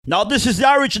Now this is the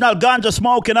original ganja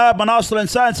smoking urban hustling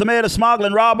sense made of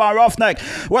smuggling robber and roughneck.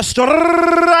 We're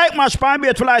straight much fine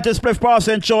beat for light and spliff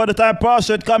Posse and show the time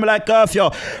Posse it coming like curfew.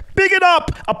 Big it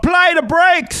up, apply the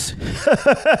brakes.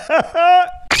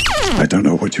 I don't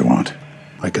know what you want.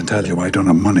 I can tell you I don't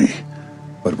have money.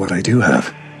 But what I do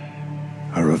have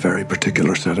are a very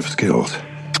particular set of skills.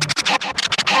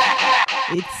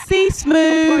 It's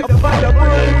Smoove.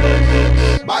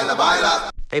 Baila, baila.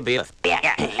 Hey, B.S.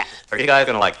 Yeah. Are you guys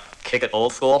gonna like kick it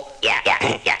old school? Yeah.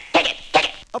 Kick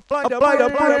it. Apply the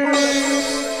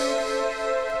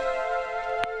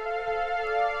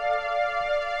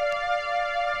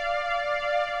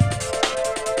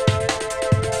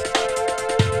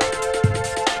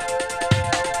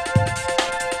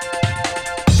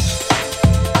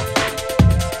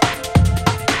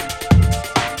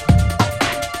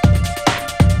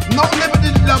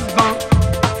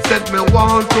Said me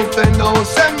want to bend down,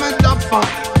 send me dapper.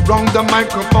 Wrong the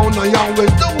microphone, I always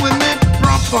doing it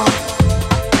proper.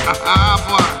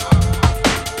 Boy.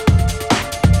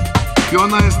 Your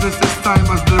niceness this time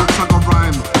as lyrics I got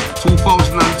rhyme.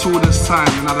 2002 this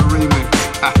time, another remix.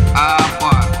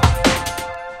 Boy.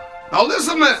 Now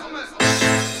listen me.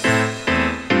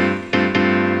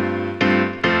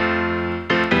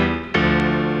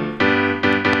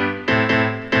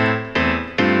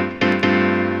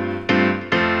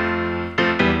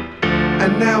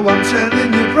 And now I'm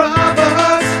telling you,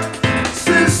 brothers,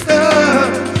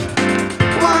 sisters,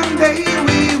 one day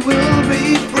we will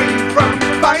be free from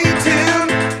fighting,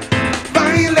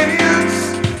 violence,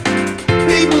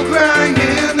 people crying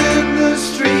in the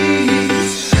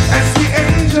streets, as the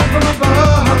angel from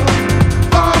above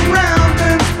fall round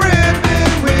and spread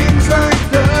their wings like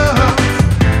doves,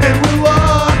 and we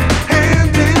walk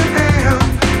hand in hand,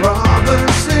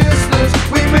 brothers, sisters,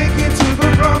 we make it to the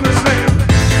promised land.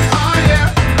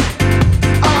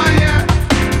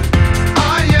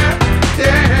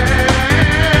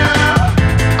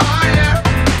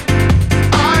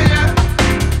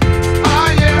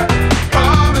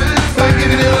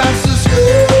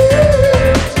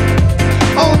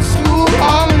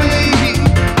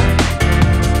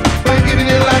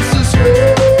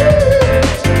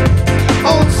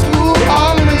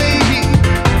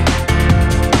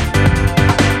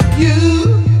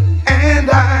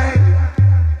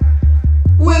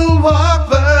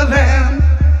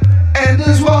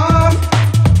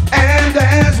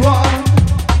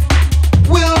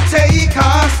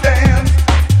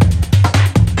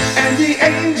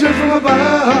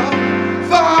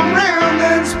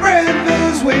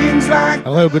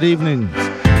 Hello, good evening.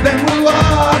 Then we'll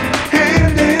walk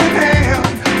hand in hand.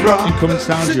 Incoming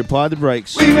sounds, you apply the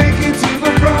brakes. We make it to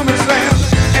the promised land.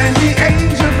 And the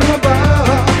angel from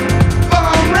above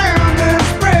fall round and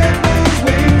spread those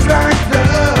wings like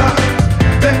doves.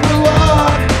 Then we'll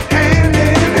walk hand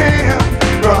in hand.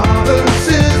 Brothers,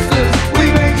 sisters, we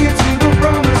make it to the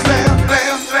promised land.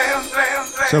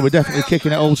 So we're definitely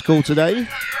kicking it old school today.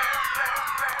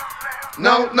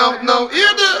 No,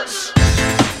 hear this.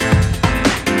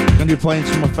 Going to be playing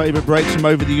some of my favourite breaks from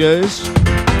over the years.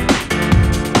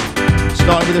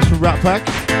 Starting with this from Ratpack.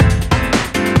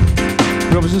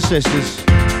 Brothers and sisters.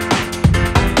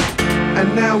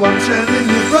 And now I'm telling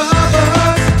you,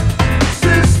 brothers,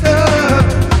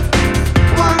 sisters,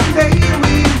 one day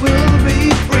we will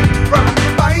be free from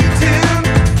fighting,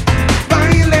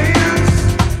 violence,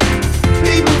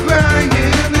 people crying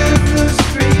in the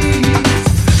streets,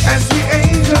 as the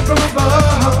angel from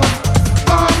above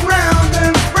fall round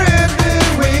and spread their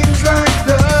wings like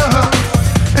doves,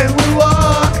 and we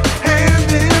walk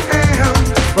hand in hand,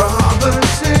 brothers,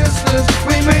 sisters,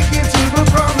 we make it to the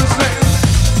promised land.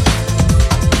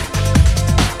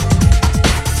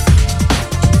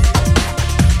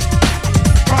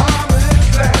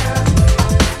 Promised land.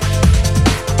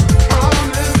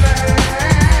 Promised land.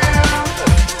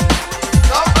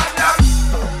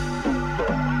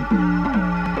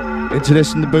 Into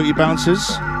this and the Booty Bouncers.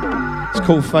 It's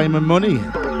called Fame and Money.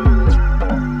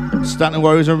 Stanton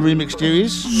Warriors on Remix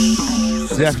Series.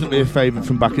 Definitely a favourite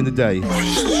from back in the day.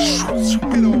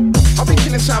 I'll be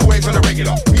killing sideways on the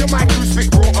regular. Me and my crew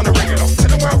spit raw on the regular. Tell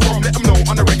them where I'm from, let them know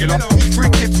on the regular. These three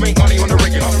kids make money on the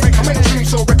regular. I make dreams,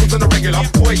 so records on the regular.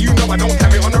 Boy, you know I don't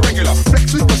have it on the regular. Flex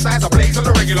supersize, I blaze on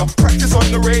the regular. Practice on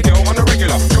the radio on the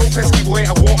regular. Joe Pesky boy,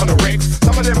 I war on the regs.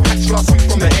 Some of them patch last week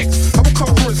from the X. I will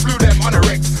come through and slew them on the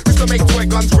regs. Used to make toy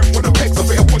guns, rip with the pegs. A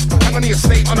bit of wood, hang on the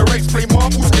estate on the regs. Play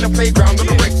marbles in a playground on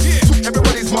the regs. Took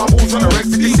everybody's marbles on the regs.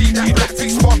 Did you see that black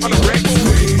tick spark on the regs?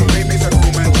 They make a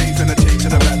cool man change and a change to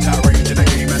the black tower range in the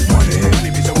game and money. Money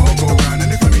makes the world go round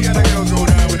and the funny and the girls go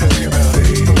down with the zero.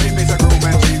 They make a cool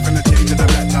man change and a change to the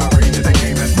black tower range in the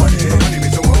game and money. Money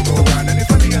makes the world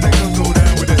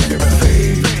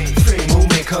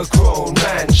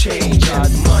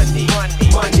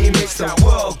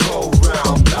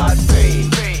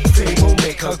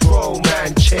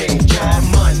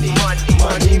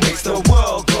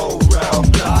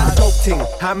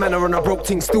My man are on a broke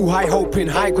thing, still high hoping,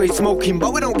 high grade smoking,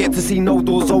 but we don't get to see no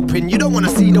doors open. You don't wanna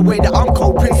see the way that I'm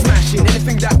coping, smashing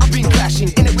anything that I've been clashing,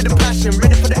 in it with a passion,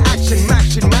 ready for the action,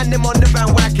 mashing, man them on the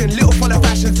bandwagon, little full of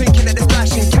fashion, thinking that they're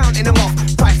splashing, counting them off,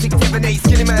 5, 6, 7, 8,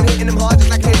 skinny man hitting them hard just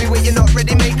like heavyweight. You're not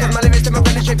ready, mate, cause my lyrics them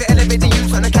penetrate to elevate the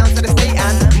youth on account of the state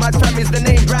and Mad Fam is the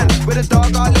name brand, with a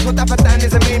dog our little dapper Dan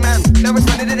is the main man. Now it's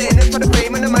funny that they in it for the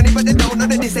fame and the money, but they don't know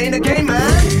that this ain't a game,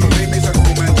 man.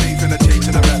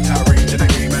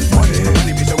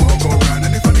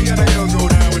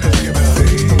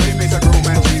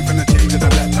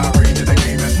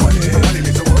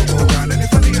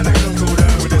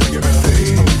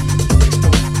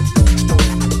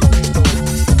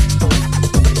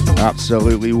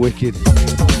 Absolutely wicked.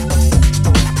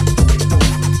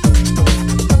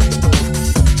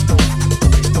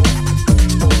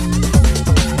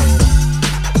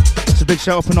 It's a big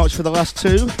shout up a notch for the last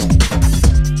two.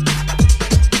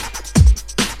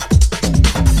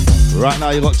 Right now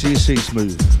you're locked to your C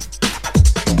Smoove.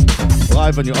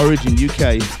 Live on your Origin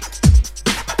UK.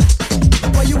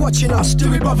 Why you watching us?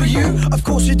 Do we bother you? Of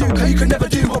course you do, cause you can never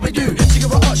do what we do. So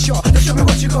you're a hot shot, now show me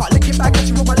what you got. Lick it back at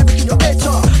you with my lyric in your head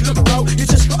top. Look bro, you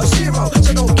just got a 0,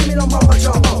 so don't give me no mama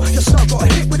jumbo. Your star got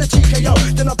a hit with a TKO,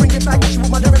 then I'll bring it back at you with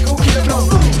my lyrical killer blow.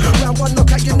 Round one,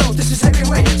 look at you know, this is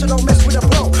heavyweight, so don't mess with a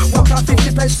blow.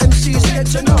 150 best MCs get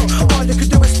to know. All you can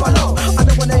do is follow. I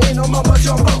don't wanna hear no mama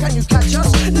jumbo. Can you catch us?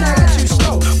 Nah, too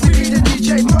slow. We be the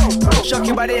DJ bro. Shock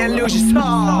your body and lose your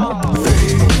soul.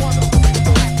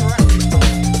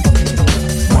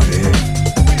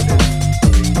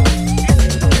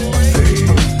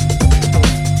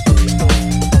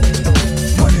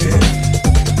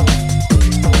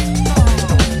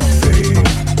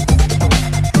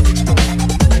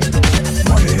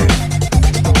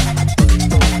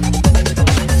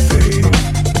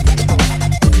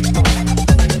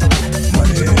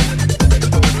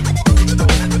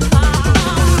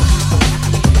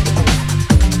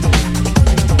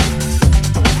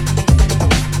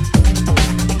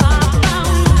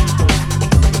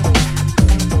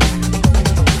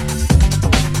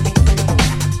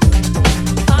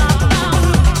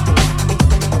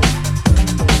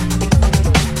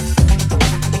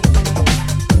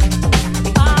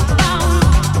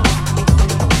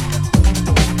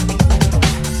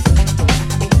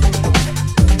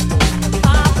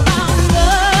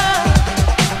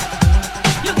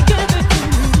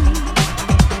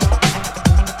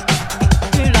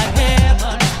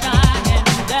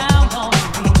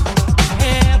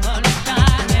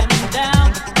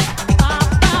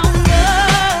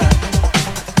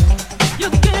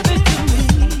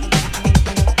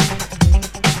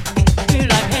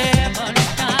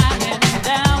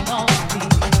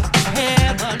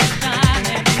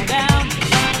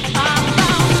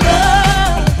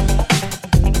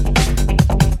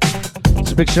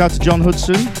 Big shout out to John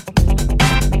Hudson,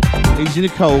 Easy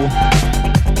Nicole,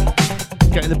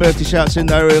 getting the birthday shouts in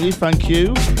there early, thank you.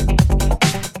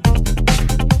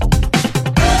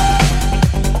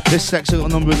 This sexy little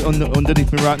number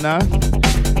underneath me right now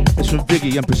is from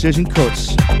Vigi and Precision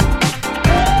Kuts.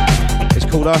 It's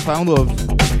called I Found Love.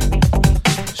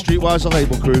 Streetwise, the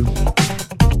label crew.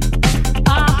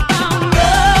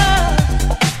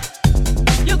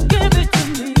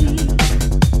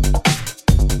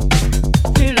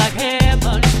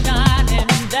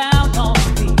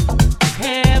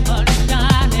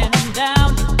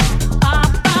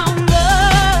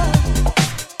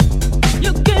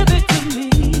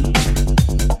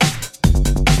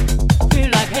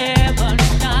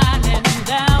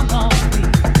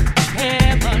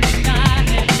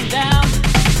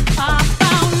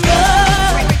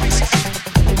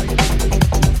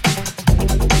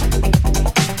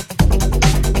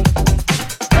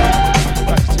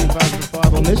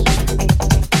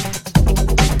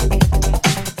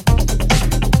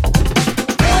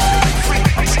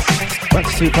 Back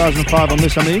to 2005 on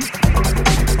this, I mean.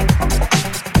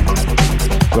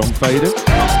 Drum faded.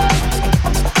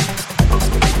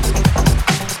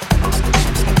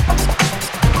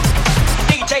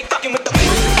 DJ fucking with the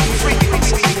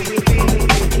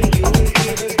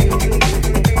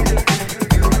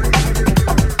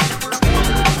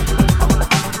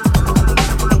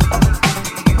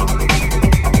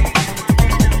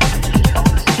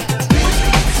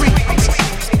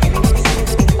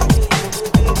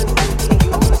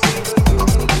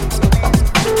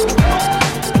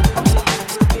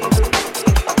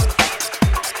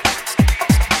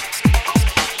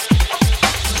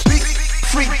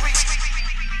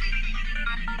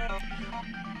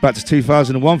Back to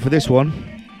 2001 for this one.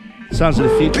 Sounds of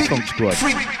the Future Funk Squad.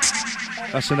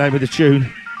 That's the name of the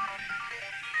tune.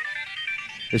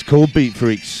 It's called Beat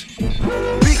Freaks.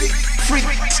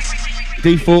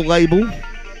 Default label.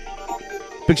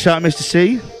 Big shout out Mr.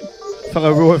 C,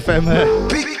 fellow Raw FM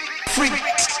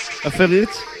affiliate.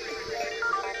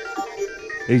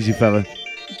 Easy fella.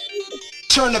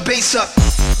 Turn the bass up.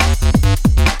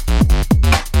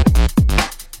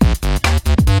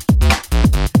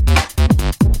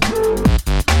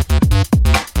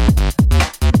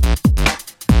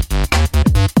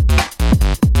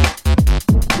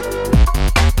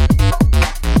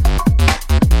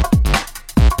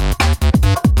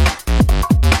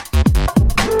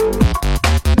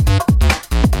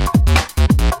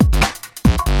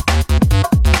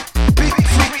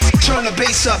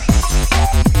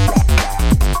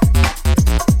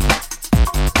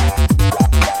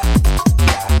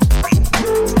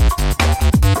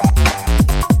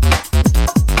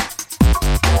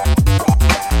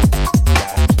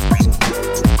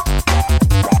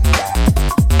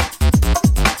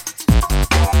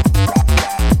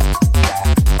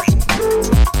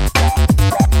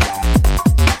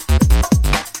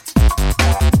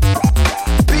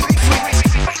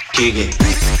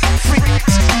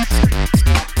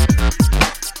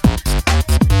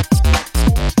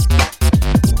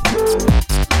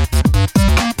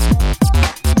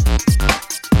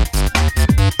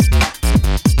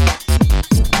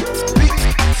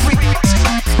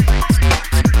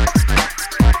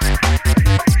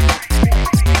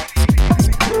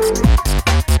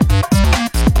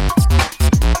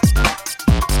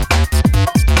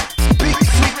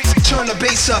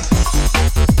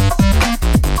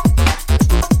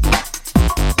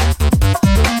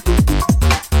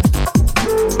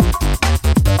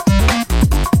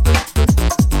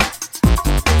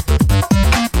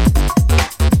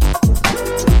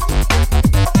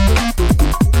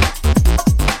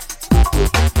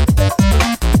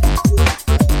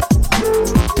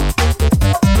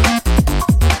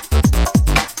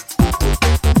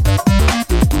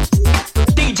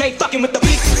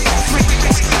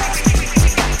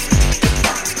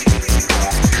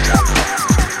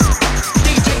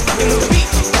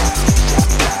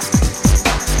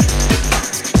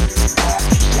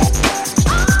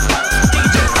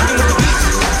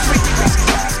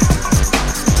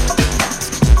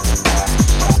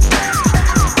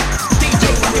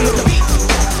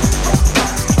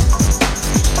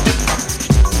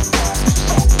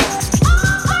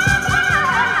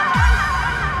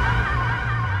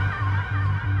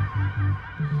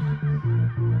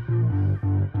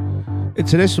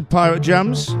 To this from Pirate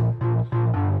Jams.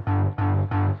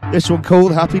 This one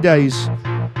called Happy Days.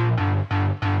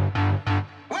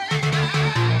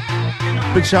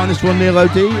 Big shout on this one, Neil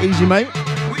OD. Easy, mate.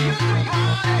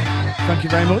 Thank you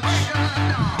very much.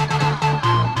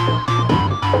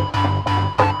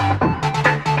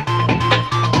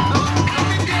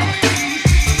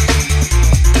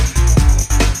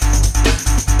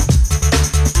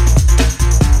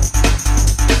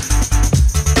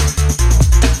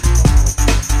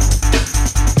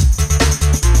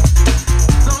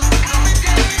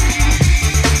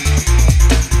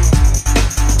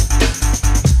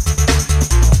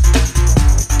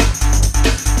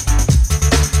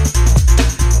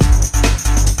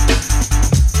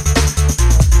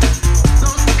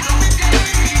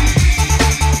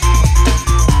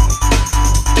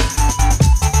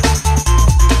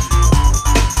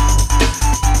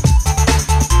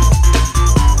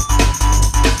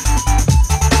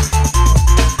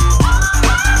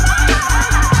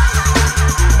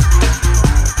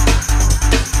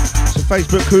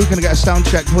 Facebook crew, can I get a sound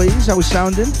check please? How we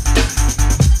sounding?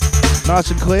 Nice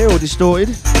and clear or distorted?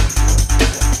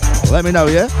 Let me know,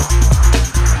 yeah?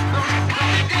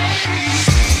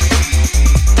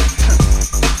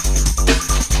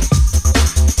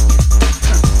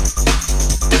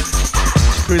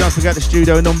 Crew, don't forget the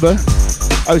studio number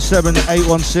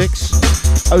 07816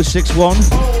 061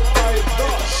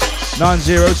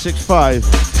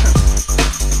 9065.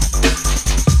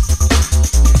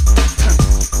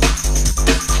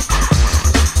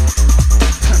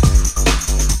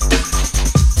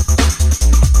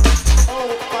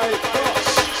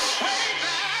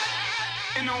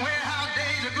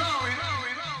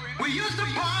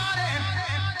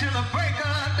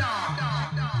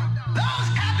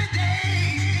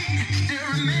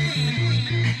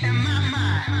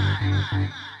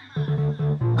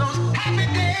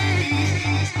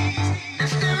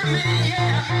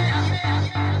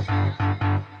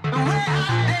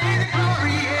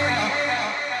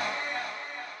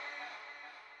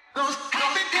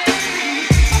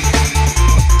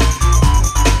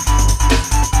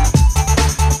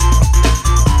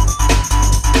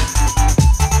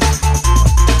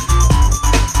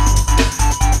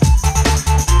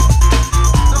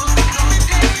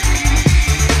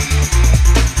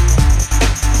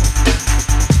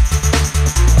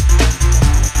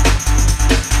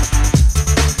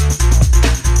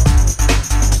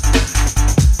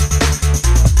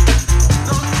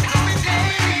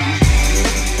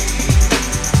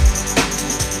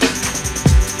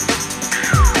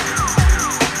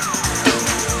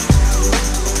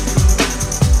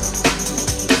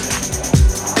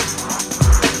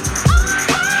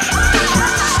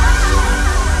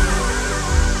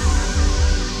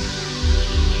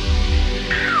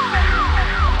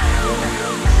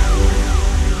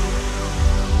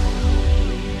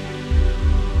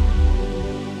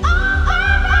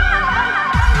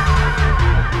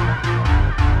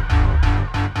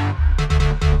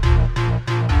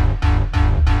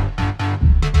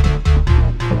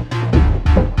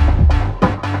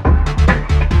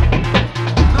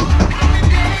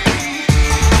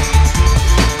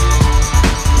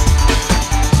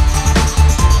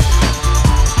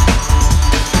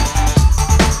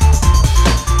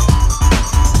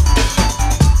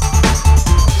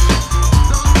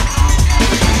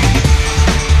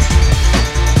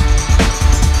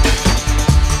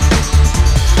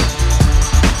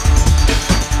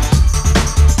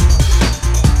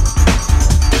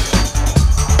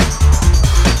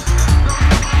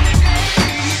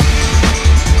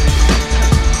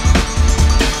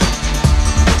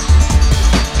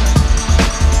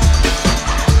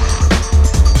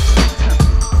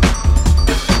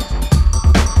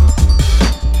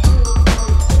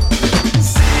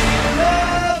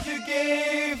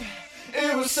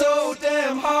 so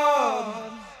damn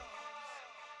hard.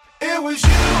 It was you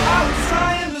I was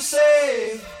trying to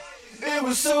save. It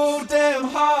was so damn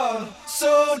hard,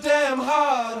 so damn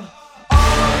hard.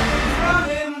 Always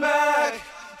running back,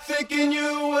 thinking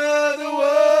you were the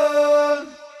one.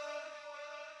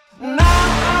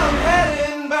 Now I'm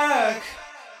heading back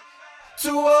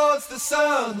towards the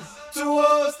sun,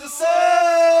 towards the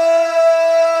sun.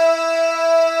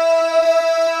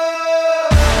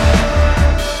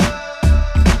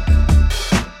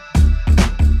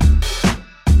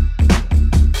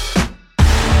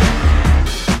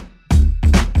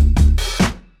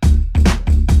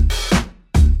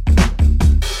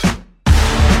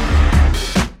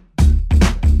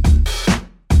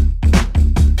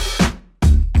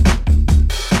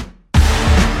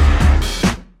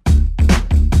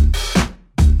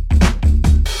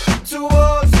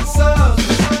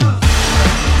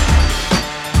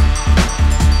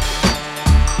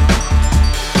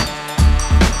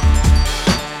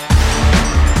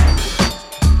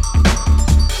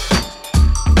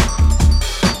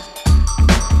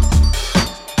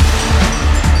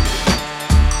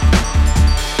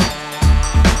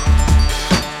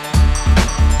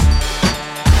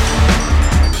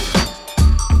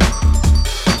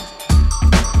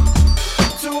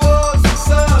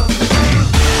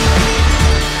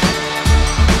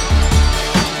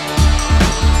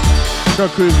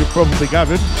 Crew, you've probably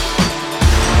gathered.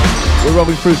 We're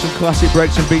rolling through some classic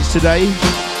breaks and beats today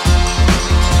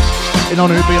in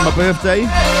honour of it being my birthday.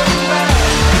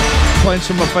 Playing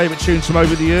some of my favourite tunes from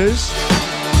over the years.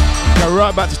 Go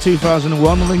right back to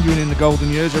 2001, lingering in the golden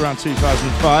years around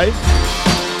 2005.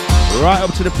 Right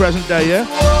up to the present day, yeah?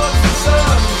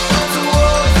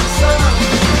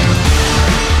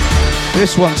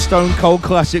 This one's Stone Cold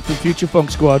Classic from Future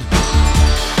Funk Squad.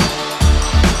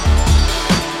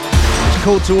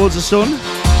 Called Towards the Sun.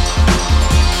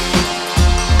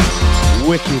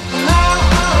 Wicked.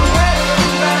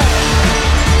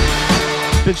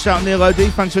 Big shout out Neil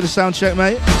OD, thanks for the sound check,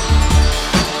 mate.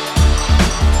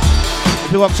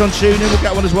 If you're locked on tuning, we'll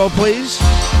get one as well, please.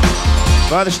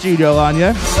 By the studio line,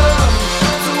 yeah?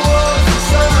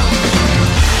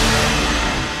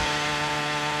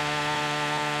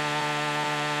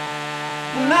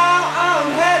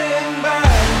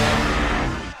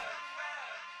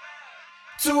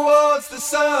 Towards the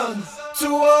sun,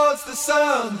 towards the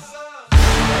sun.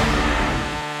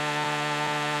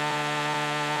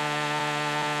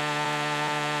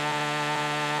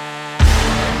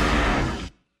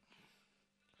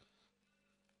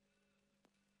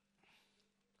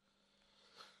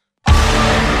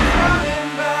 Running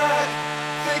back,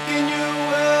 thinking you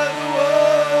were the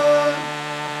one.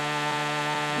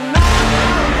 Now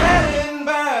I'm heading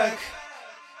back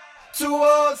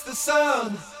towards the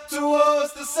sun.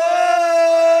 Towards the sun.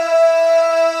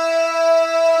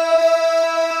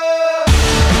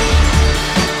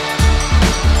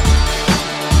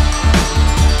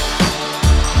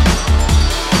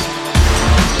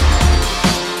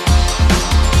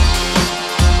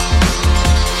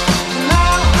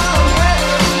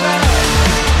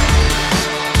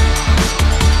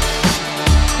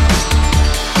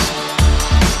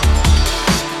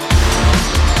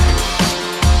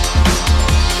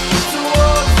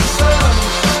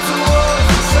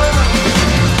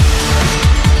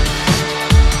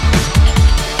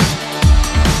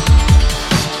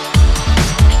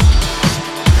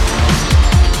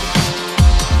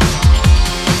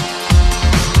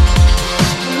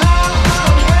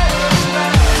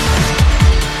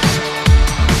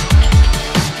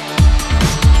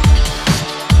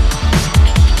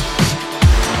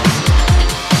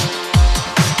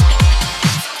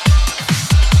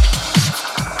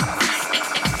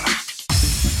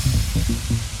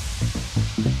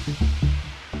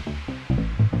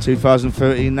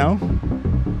 ...2013 now.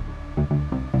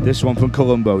 This one from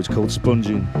Colombo, it's called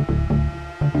Sponging.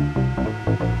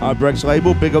 iBreaks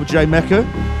label, big up J Mecca.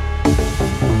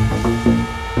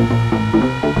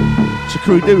 So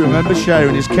crew, do remember,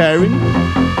 sharing is caring.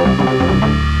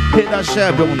 Hit that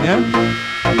share button, yeah?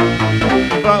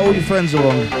 Invite all your friends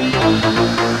along. It's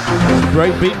a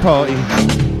Breakbeat party.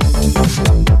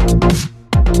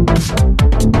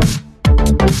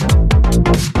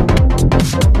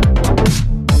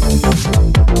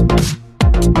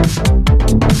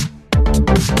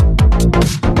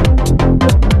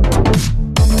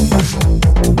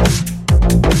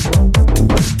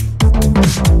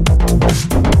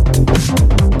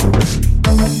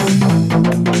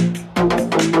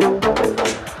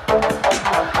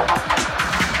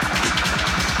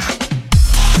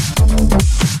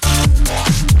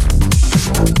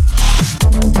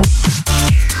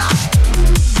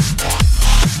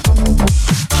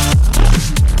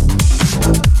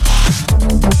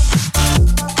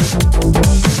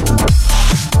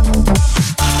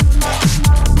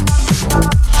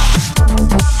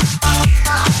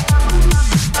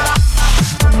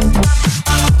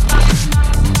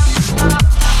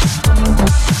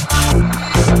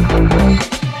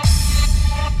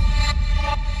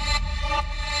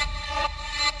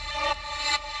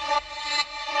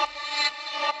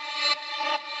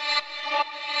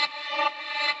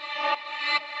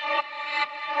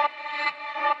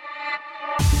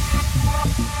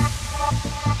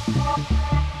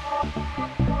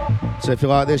 So if you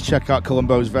like this, check out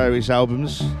Colombo's various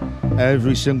albums.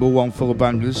 Every single one full of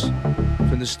bangers,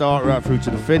 from the start right through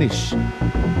to the finish.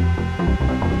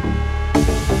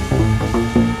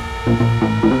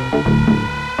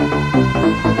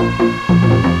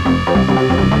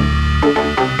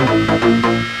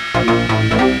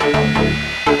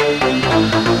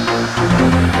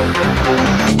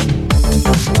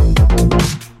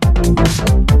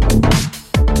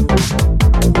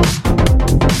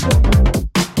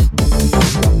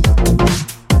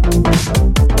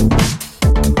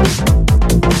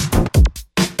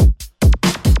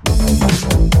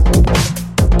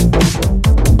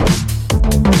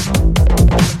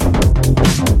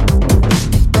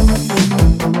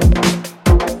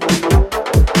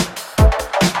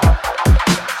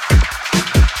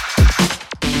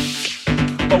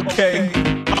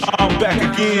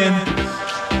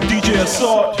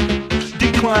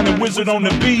 On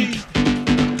the beat.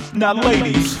 Now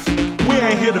ladies, we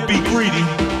ain't here to be greedy.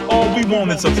 All we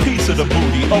want is a piece of the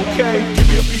booty, okay? Give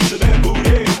me a piece of that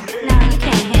booty. No, you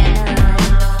can't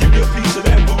have. Give me a piece of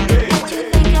that booty. What you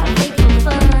think I think for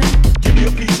fun? Give me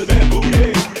a piece of that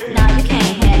booty. No, you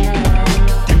can't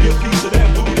have. Give me a piece of that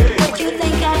booty. What you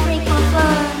think I think for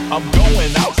fun? I'm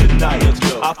going out tonight.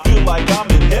 I feel like I'm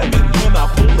in heaven when I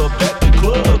pull up at the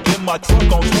club in my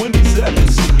truck on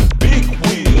 27th. Big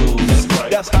wheels.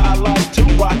 That's how I like to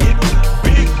rock it.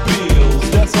 Big bills,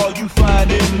 that's all you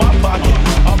find in my pocket.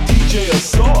 I'm DJ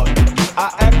Assault,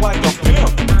 I act like a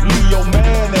pimp. Leave your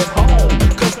man at home,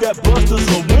 cause that Buster's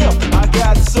a wimp. I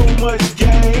got so much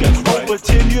game, over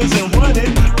 10 years and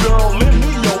running. Girl, lend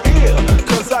me your ear,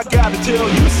 cause I gotta tell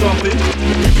you something.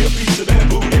 Give me a piece of that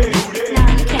booty. No,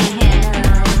 you can't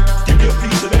have. Give me a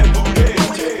piece of that booty.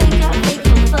 What you think I think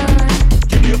for fun?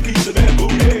 Give me a piece of that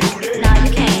booty. No,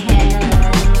 you can't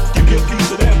have. Give me a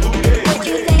piece of that booty. What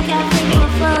you think I think for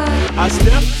fun? I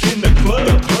step in the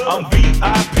club, I'm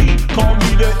VIP, call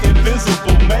me the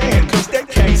invisible man, cause they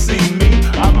can't see me.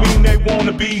 I mean they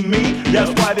wanna be me,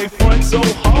 that's why they front so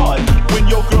hard. When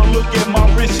your girl look at my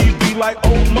wrist, she be like,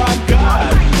 oh my God.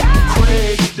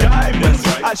 Craig Diamonds,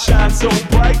 I shine so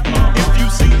bright. If you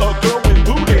see a girl with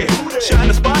booty, shine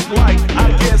a spotlight.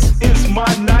 I guess it's my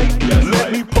night,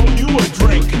 let me pour you a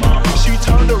drink. She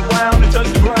turned around and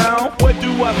touched the ground, what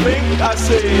do I think? I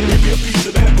said, give me a piece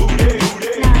of that booty.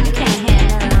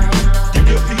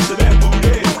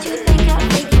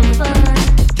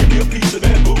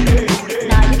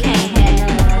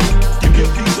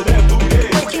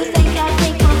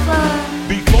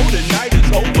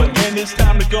 It's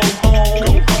time to go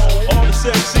home. All the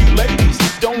sexy ladies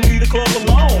don't leave the club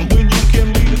alone. When you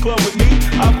can leave the club with me,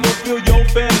 I fulfill your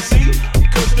fantasy.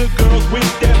 Cause the girls with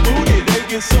that booty, they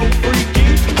get so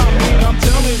freaky. I mean, I'm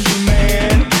telling you,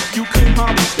 man, you couldn't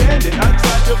understand it. I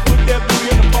tried to put that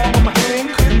booty in the palm of my hand,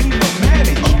 couldn't even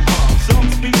manage. Some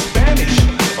speak Spanish,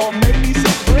 or maybe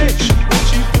some French. When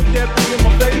she put that booty in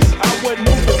my face, I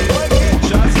wasn't over 1 inch.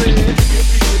 I said,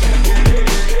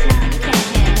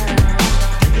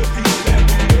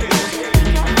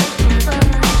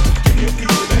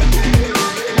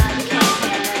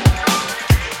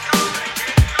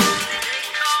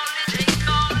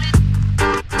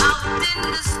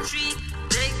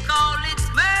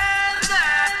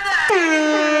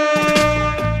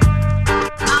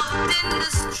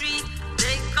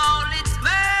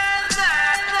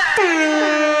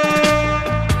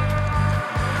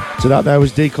 So that there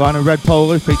was Decline and Red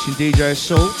Polo featuring DJ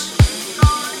Assault.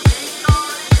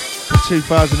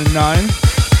 2009.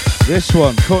 This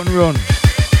one, Cut and Run.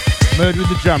 Murder with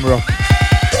the Jamrock.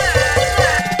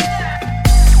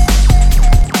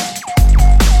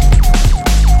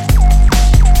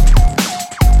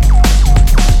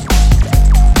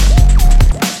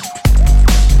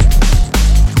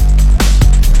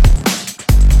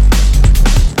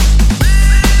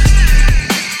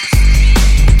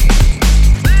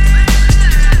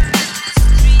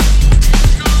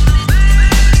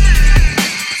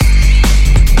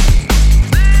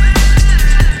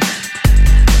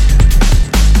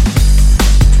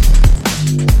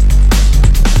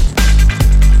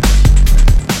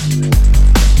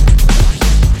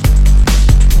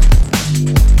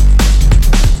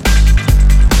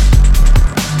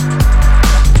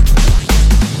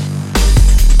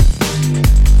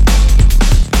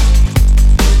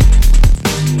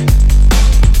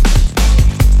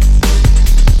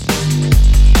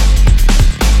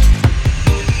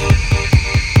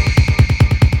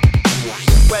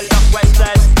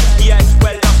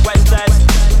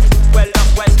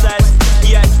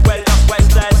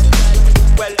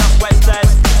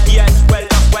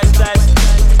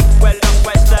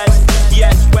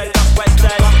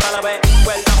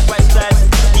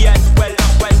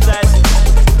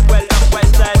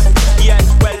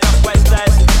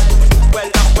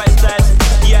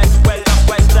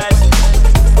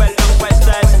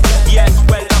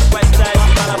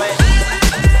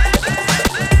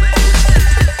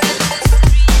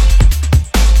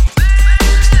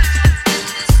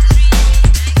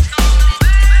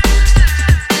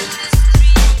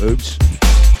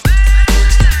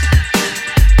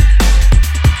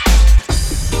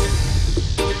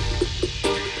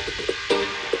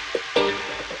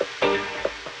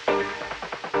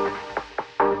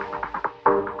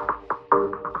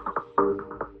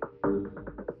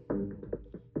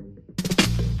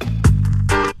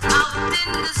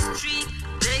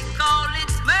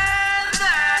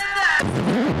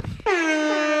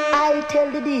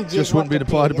 the DJ. Just wouldn't be the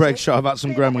part of the break shot about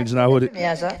some gremlins now, would it?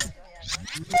 Yeah, sir.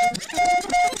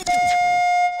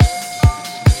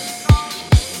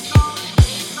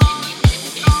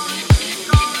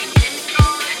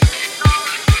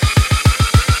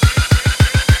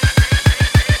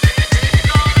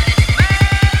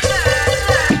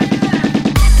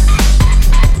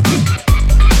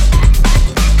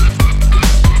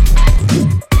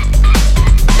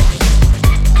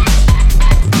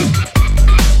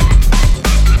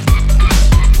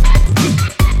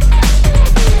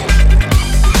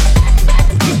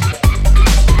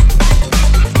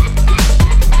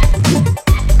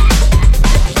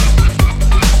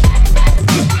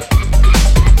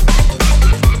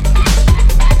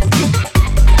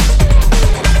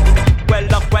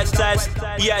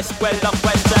 Yes, well up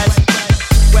Westers.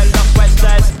 Well up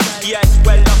Westers. Yes,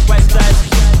 well up Westers.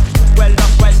 Well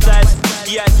up Westers.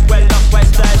 Yes, well up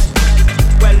Westers.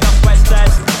 Well up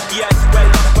Westers. Yes,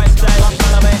 well up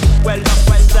Westers. Well up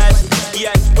Westers.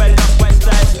 Yes, well up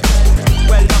Westers.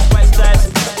 Well up Westers.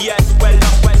 Yes, well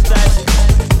up Westers.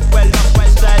 Well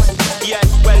up Westers.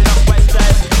 Yes, well up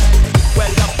Westers.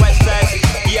 Well up Westers.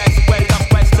 Yes, well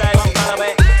up Westers.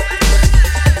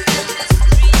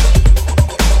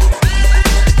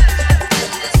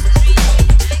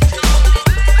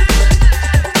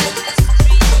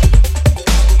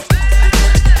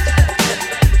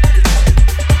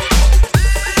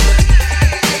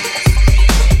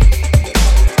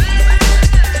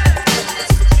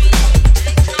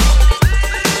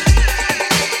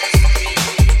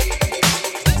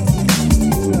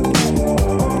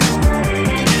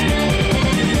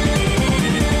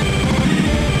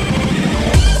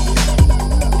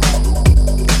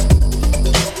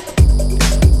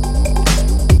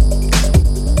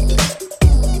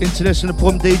 Into this and the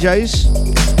Plump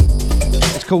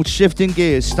DJs. It's called Shifting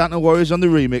Gears. Stanton Warriors on the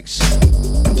remix.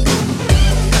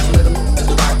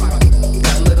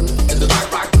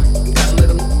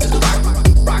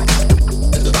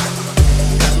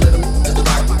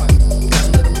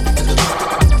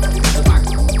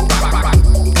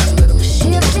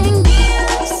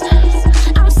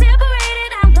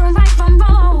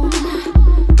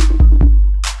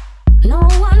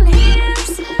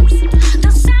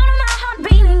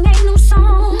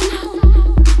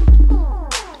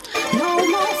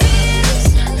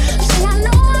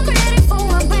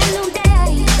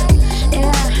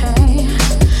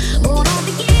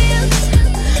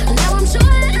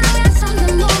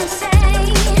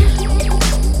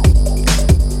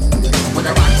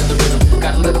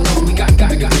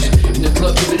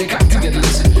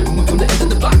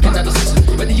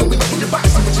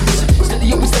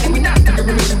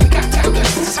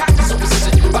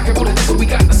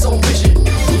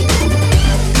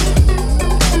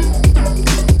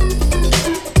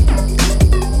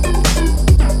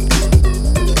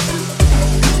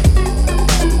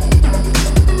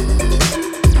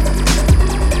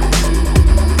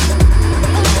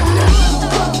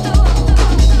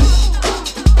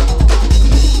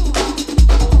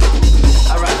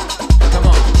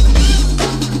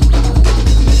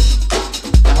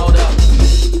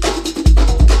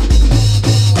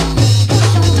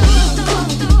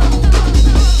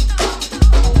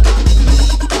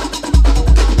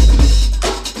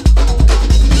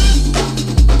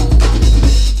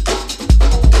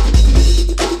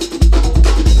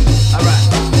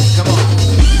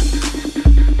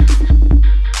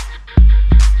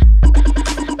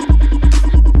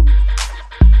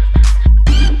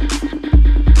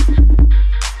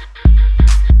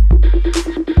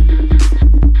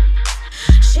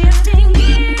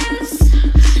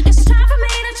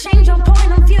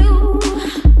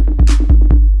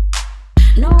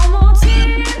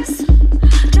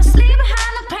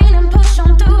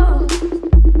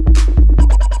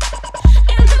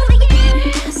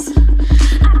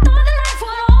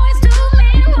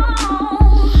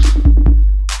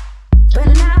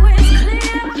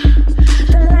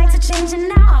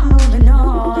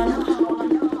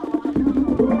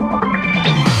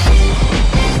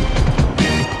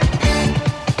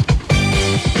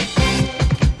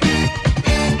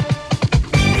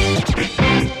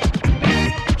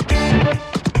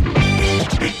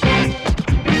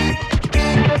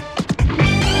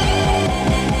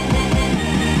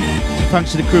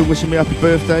 Thanks to the crew wishing me happy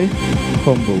birthday.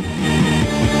 Humble.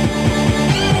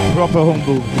 Proper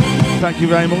humble. Thank you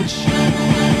very much.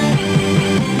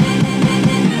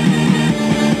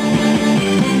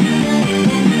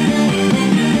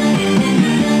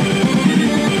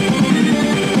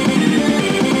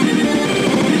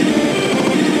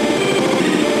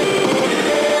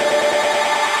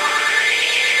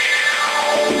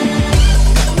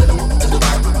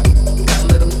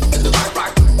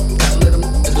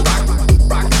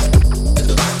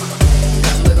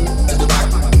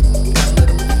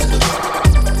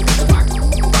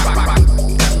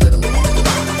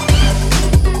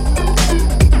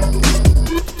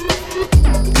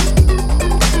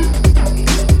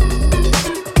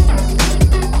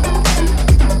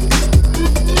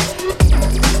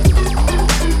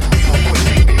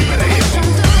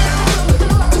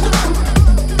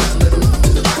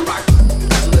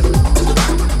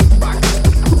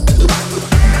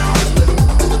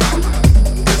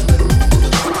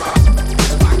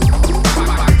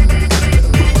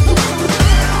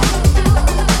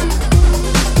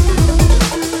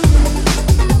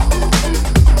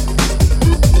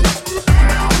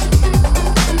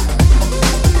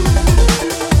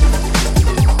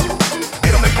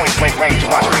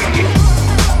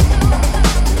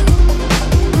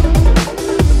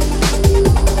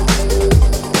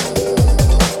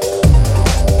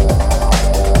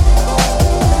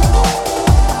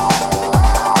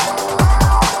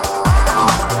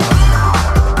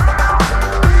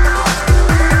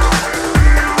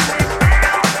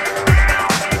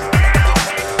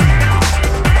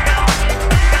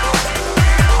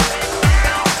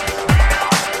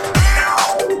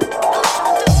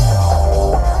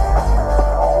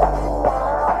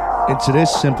 to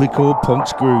this, simply called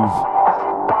Punk's Groove.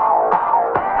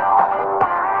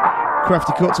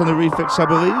 Krafty Kuts on the refix, I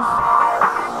believe.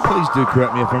 Please do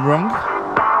correct me if I'm wrong.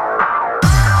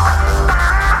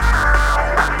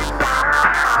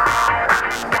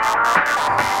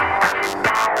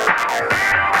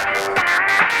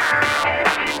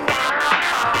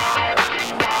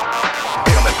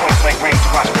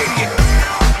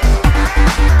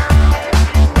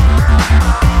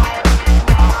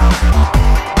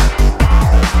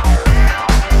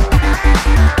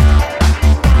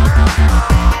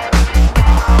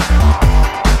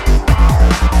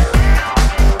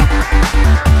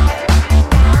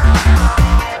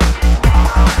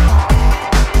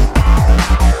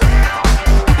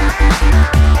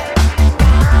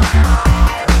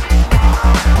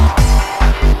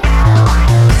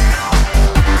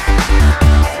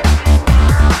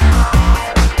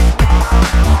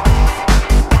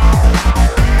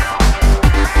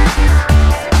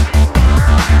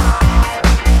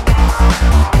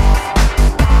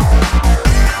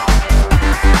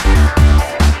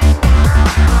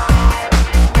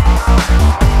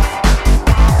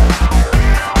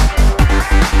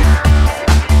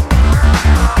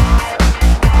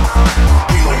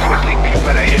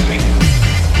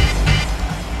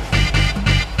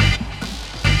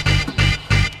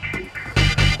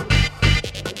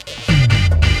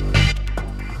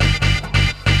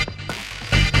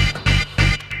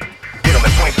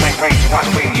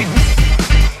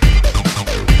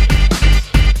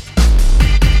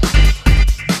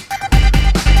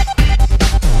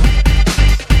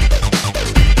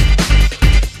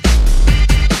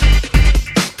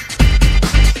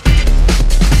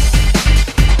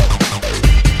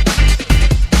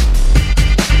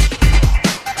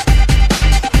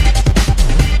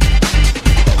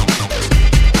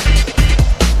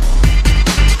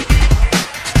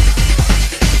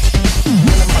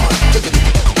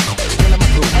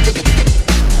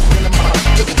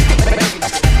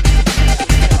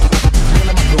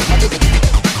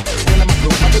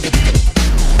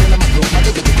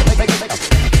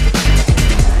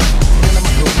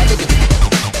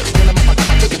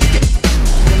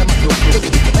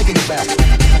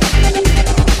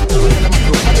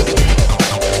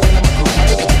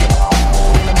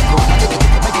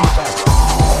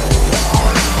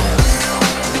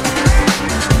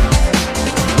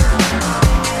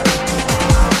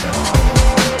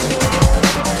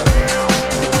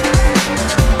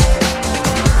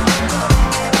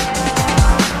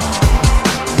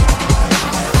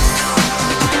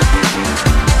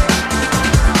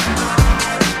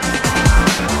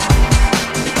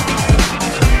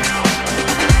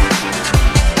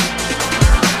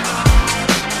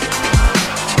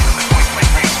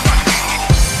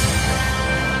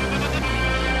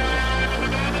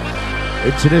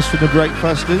 To this from the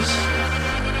Breakfastaz.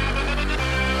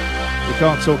 You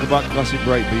can't talk about classic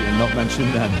breakbeat and not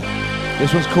mention them.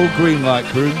 This one's called Greenlight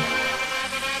Crew.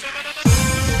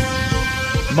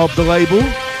 Mob the label.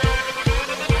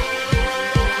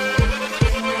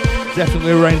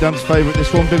 Definitely a Rain Dance favourite,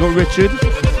 this one. Big up Richard.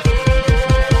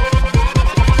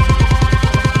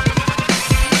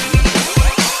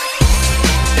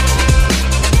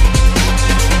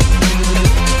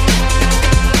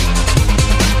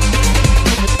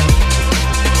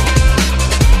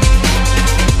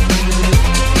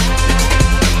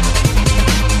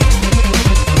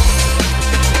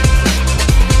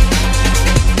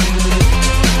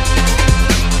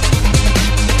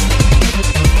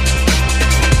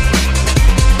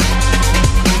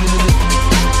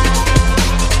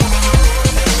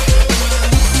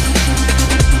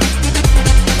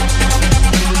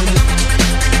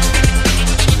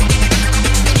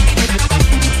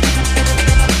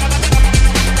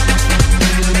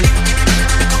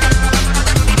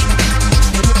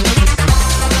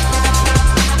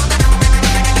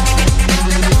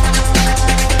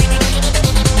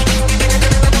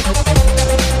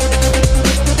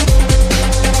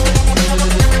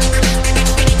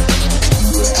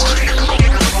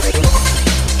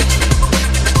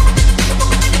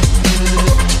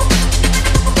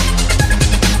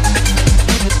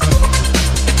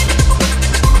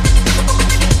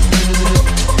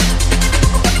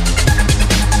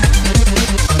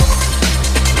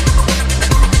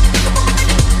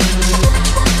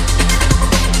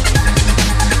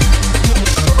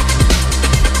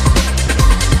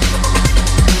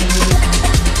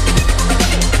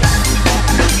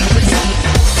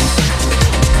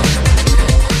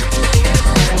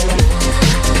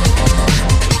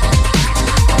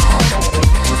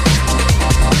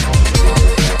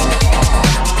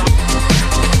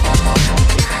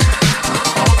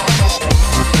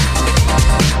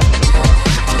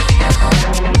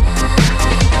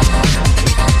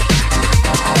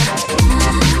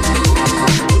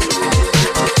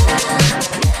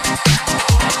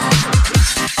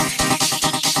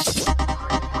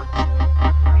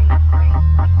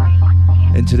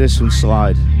 this one,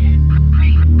 Slyde.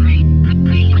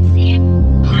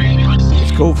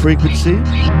 It's called Frequency,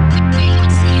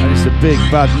 and it's the Big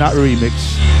Bad Nat remix.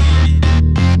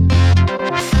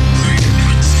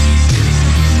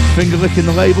 Finger licking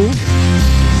the label,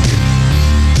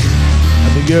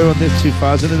 and the year on this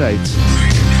 2008.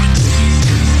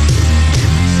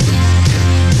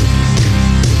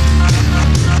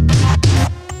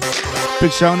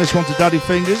 Big shout on this one to Daddy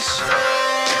Fingers.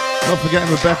 Not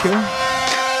forgetting Rebecca.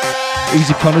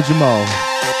 Easy Connor Jamal.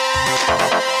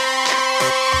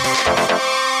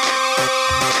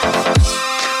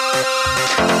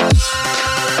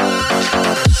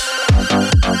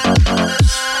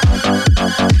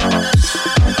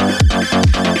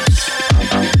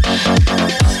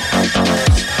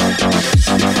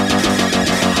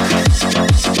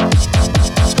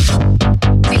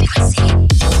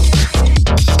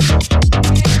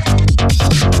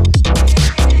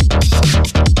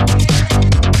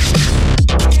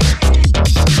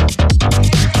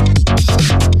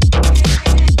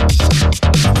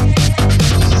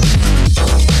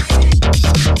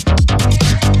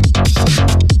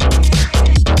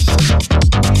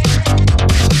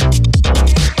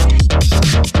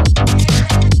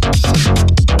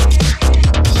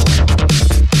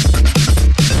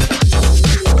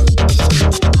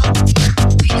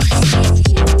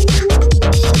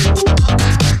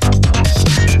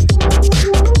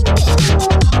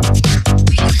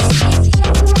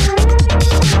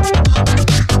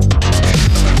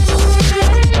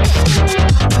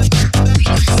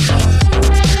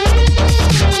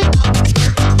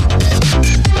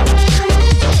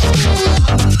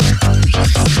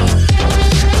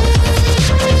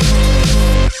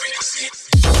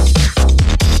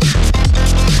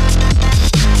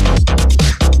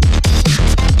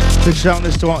 Shouting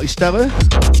this to Auntie Stella.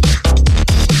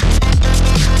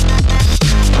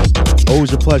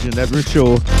 Always a pleasure, never a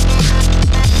chore.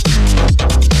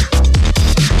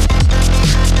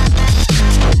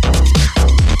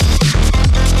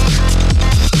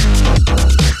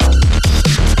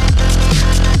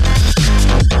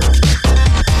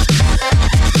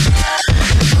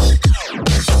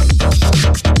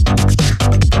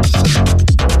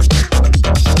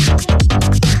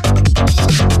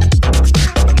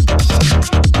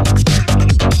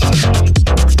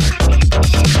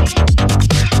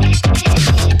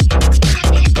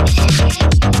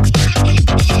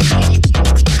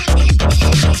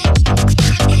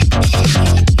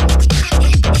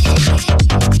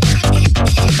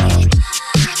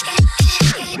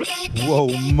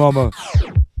 Mama.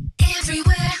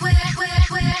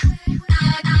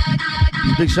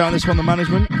 Big shout on this one, the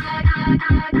management.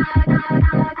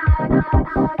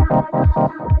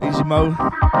 Easy Mo.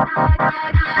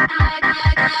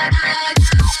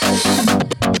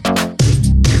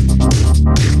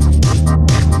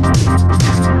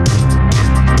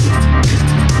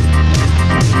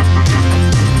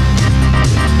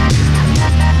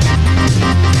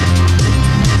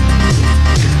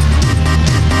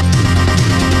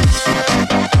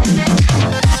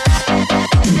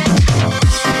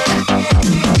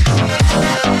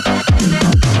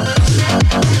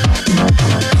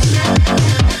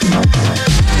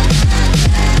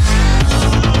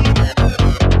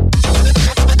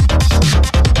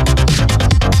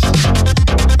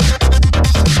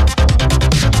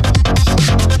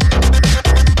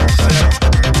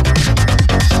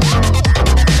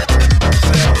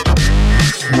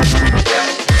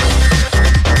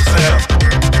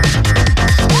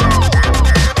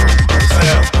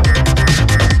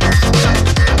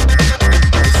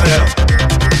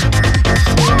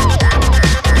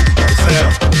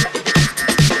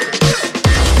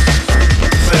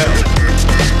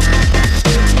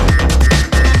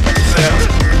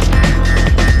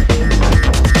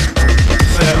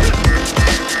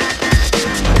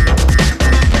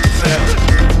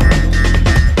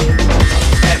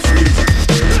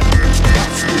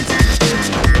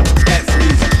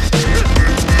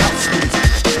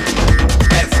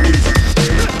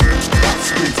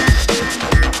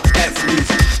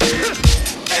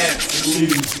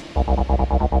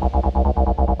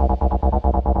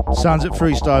 Sounds at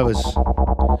Freestylers,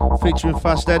 featuring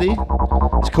Fast Eddie.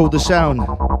 It's called The Sound.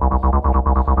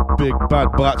 Big Bad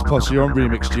Blapps Posse on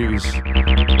remix duties.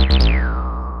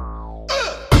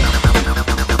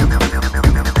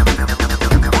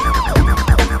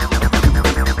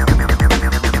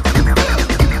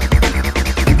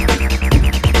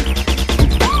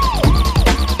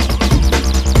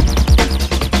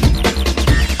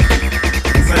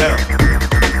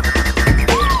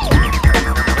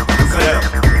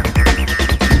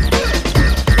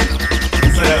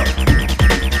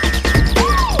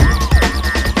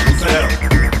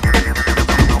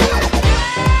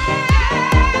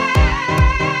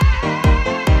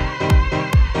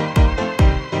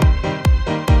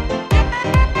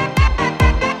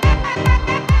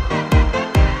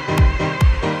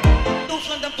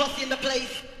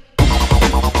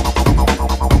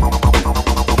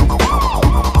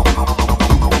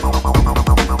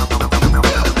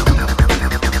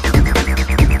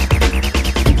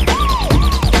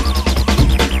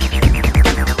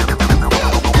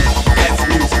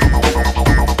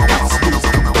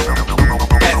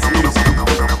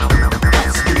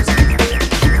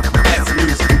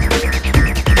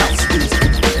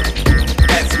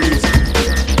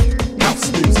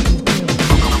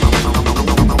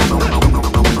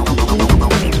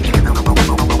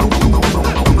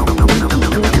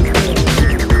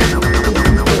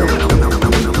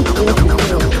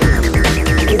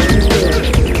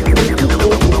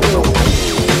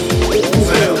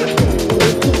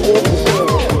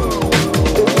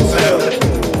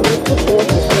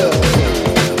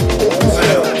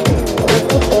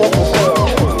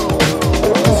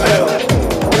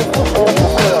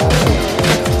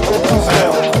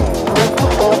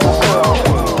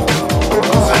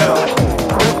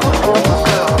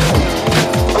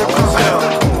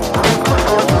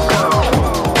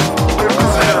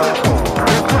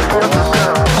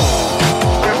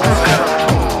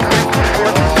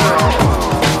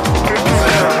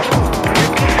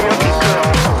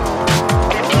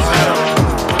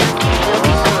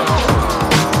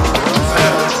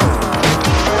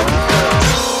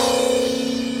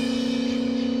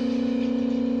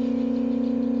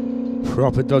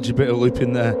 proper dodgy bit of loop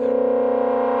in there.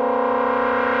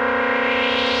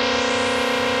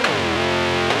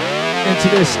 Into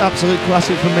this absolute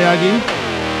classic from Myagi.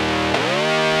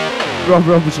 Rob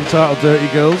Robertson titled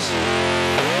Dirty Girls.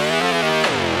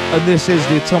 And this is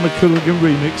the Atomic Hooligan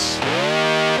remix.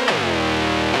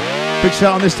 Big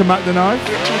shout on this to Mac the Knife.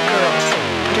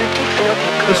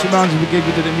 This reminds me of a gig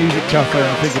we did at Music Cafe,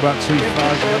 I think about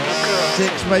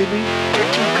 2006 maybe.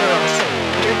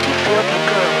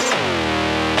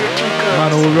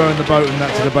 Man, all rowing the boat and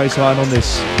that to the bass line on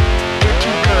this.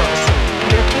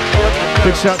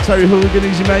 Big shout Terry Hooligan,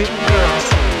 easy mate.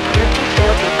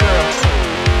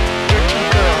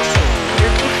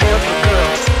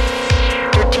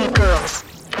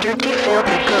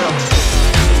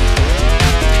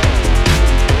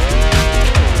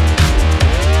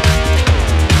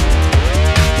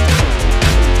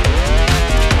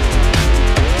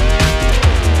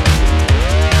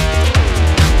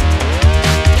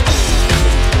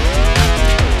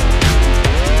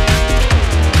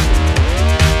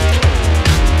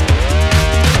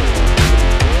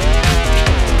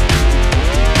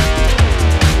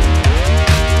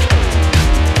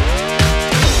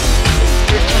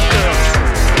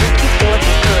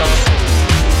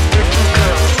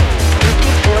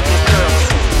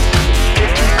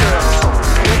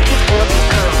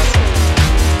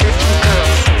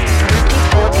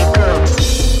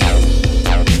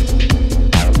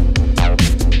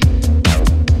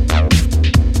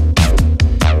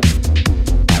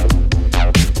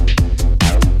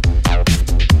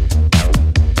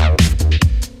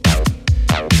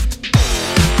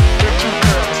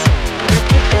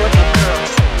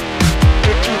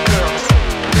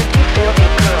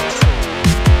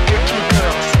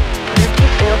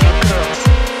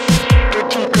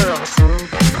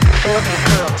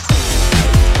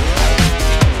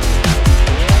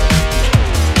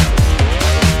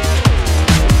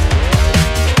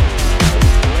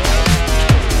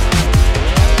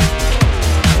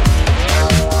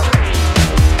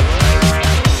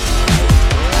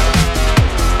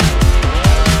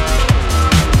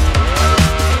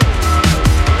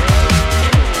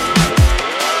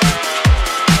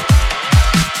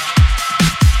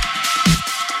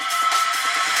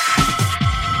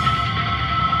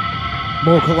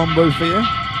 More Colombo for you.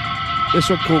 This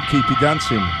one called Keep You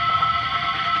Dancing.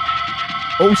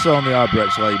 Also on the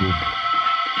iBreaks label.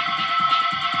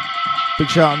 Big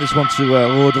shout on this one to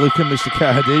Lord Lickin, Mr.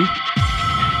 Cardi.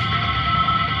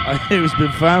 I hear it's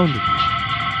been found.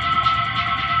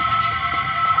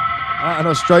 Out in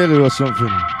Australia or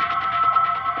something.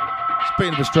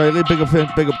 Speaking of Australia, big up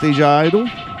DJ Idol.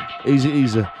 Easy,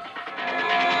 easy.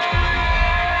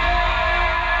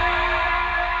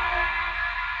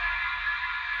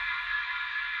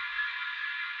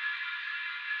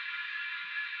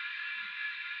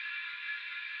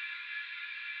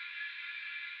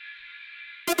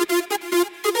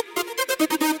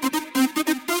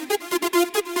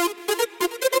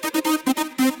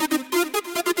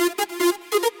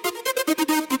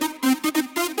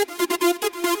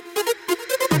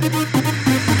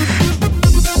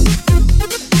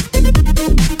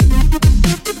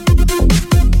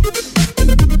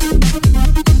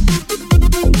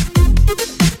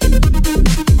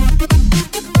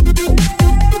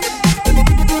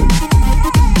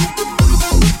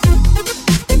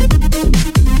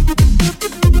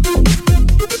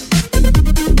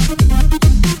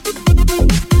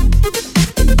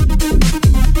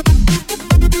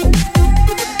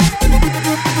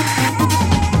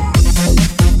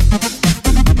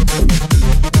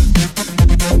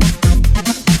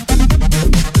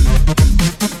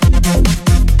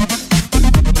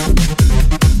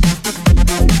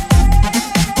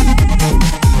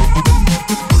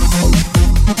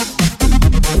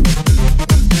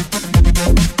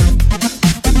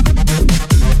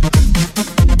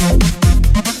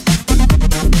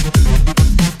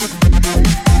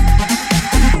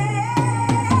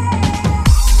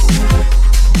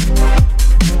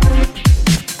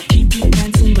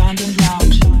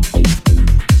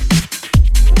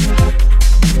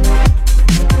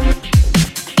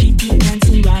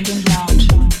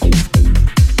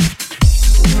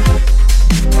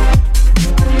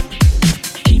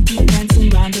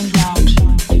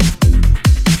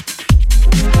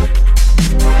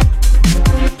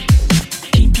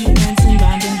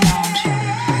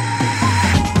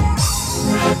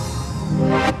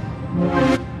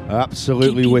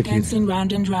 Absolutely wicked. Dancing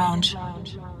round and round.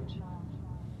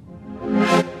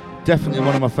 Definitely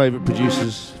one of my favourite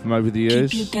producers from over the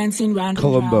years. Keep you dancing round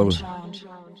Colombo. And round.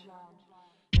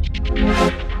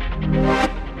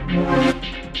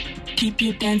 Keep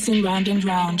you dancing round and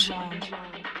round.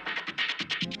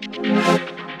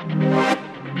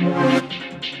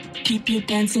 Keep you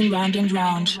dancing round and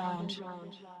round.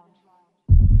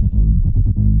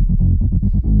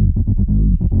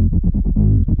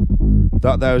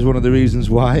 That there is one of the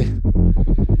reasons why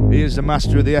he is the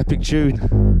master of the epic tune,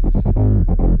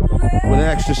 with an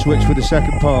extra switch for the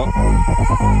second part.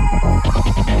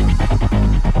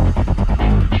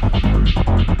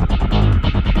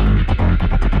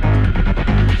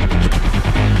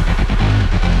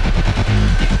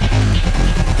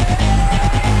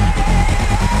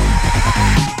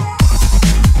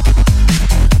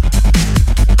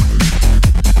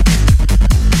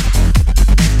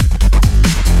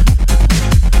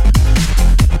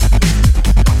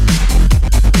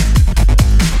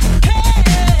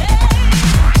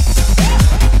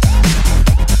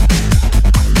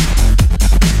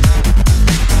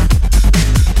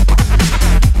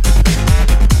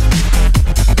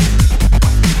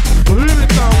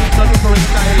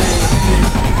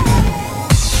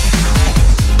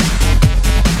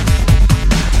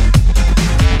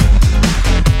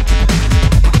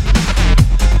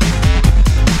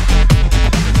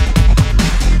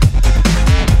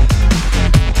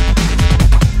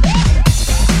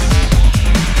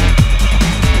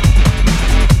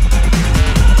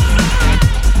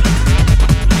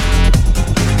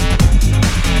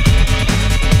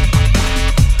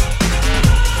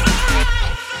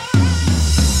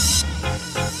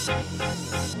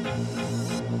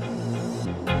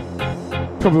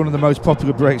 Probably one of the most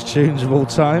popular breaks tunes of all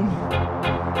time.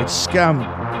 It's Scam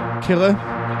Killer.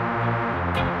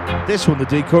 This one, the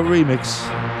Deepcut remix.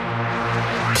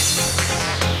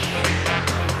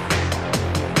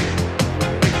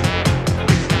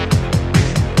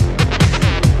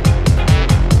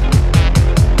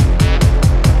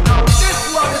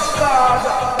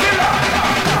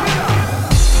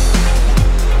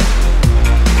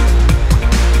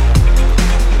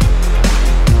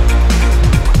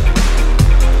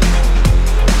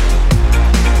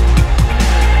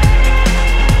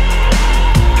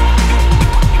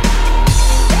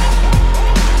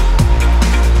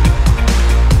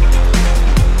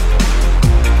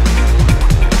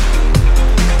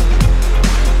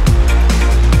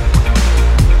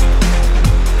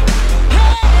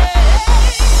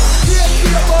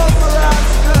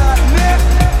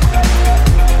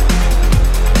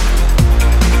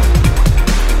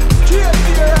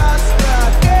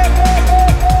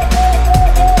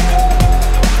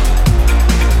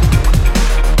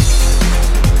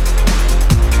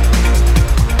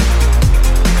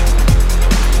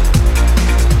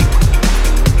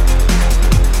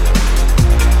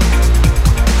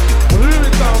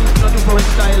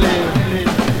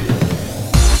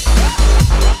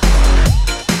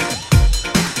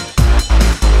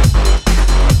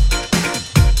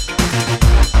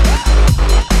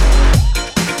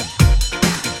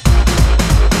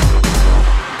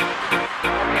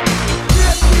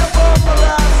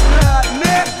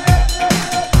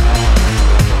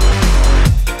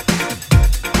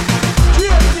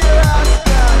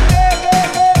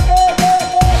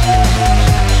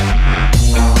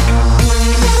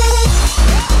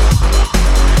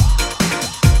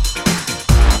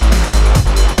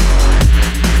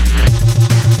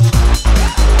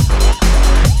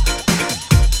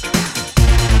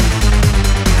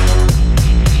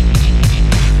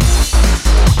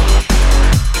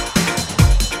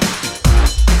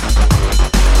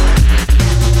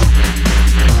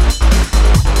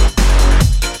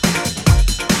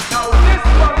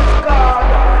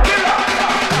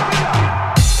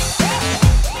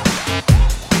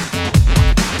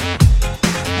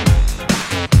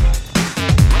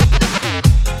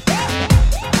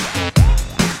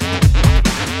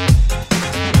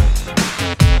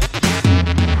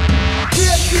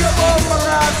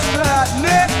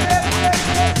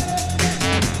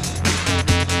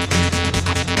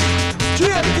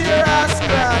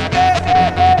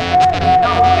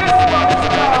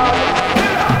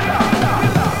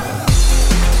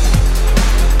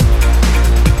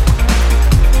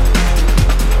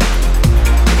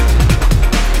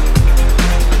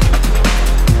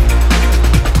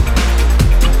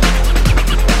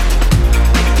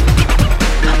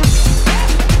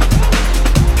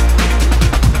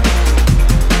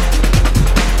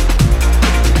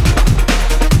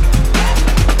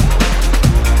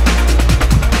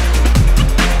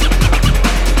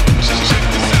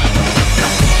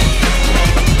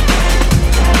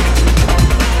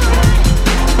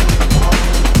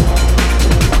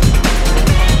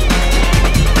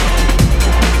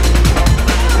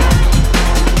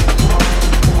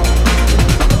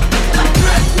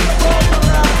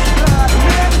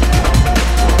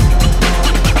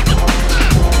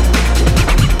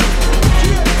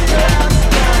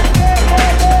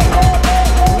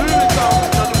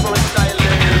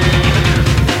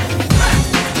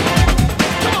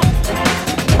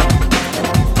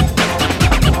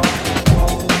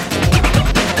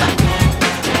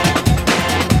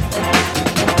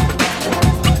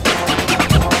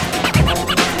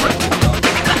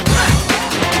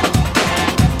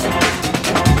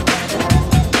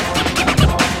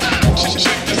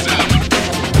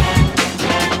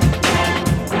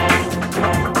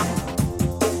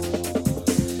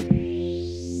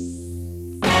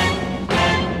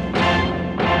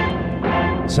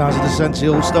 Sounds of the Sensi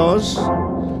Allstars.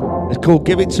 It's called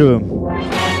Give It To 'Em.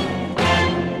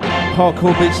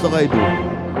 Hardcore Beats the label.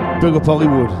 Big up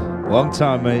Hollywood. Long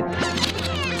time, mate.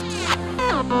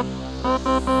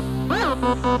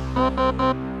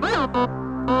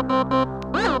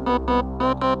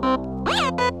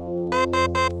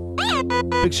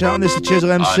 Big shout on this to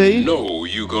Chisel MC. I know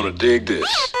you're gonna dig this.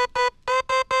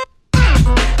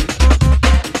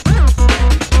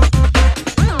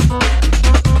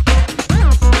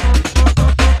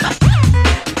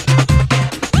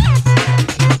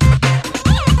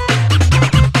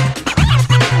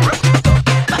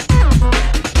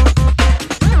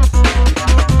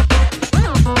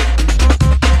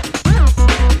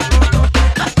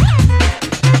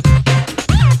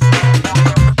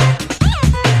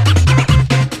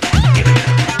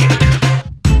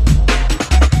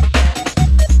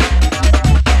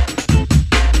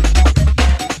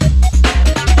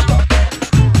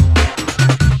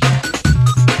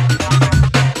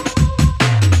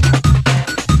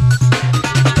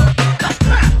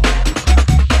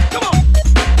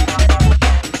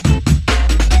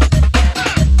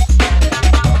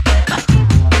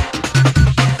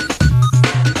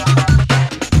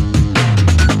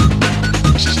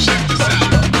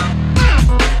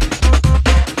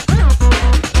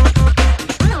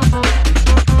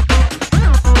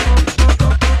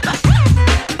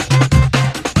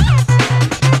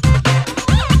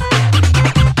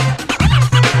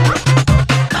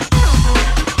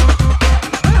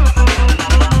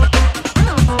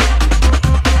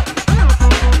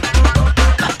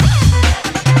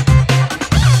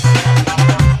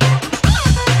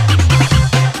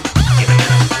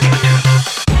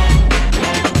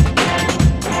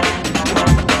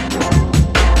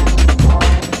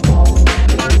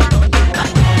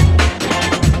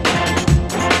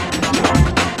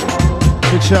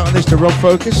 Shout on this to Rob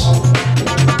Focus.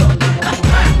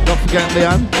 Not forgetting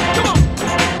Leanne.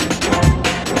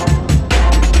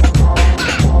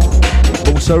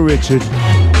 Also Richard.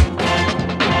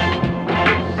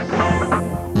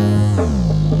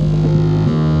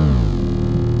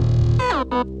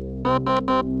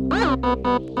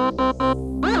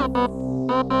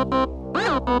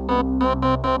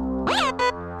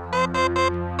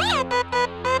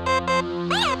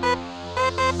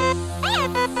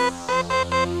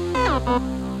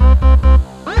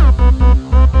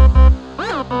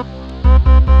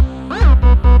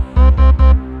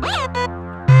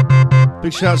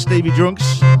 Big shout out Stevie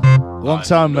Drunks. Long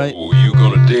time, mate. Oh, you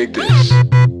gonna dig this.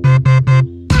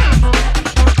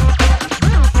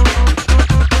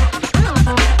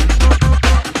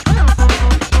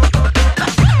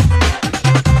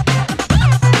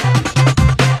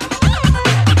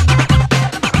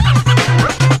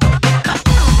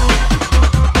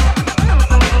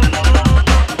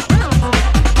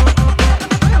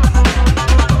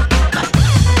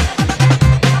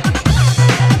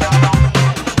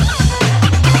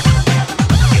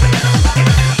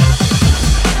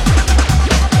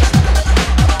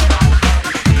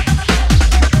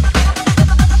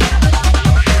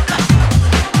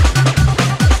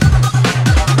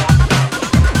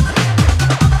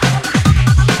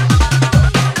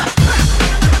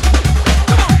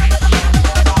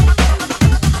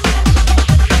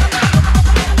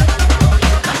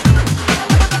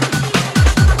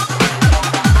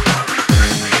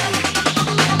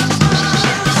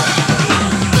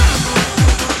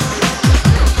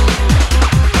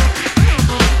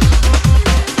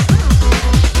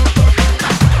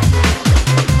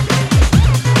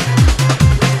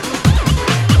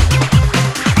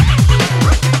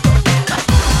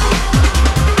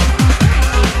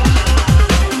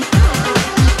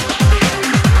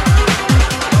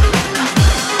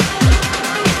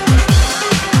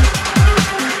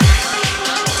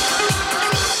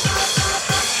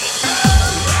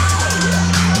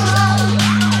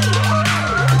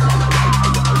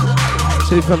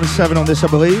 Seven on this, I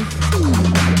believe.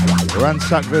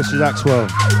 Ransack versus Axwell.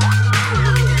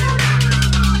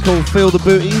 Called Feel the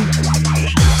Booty.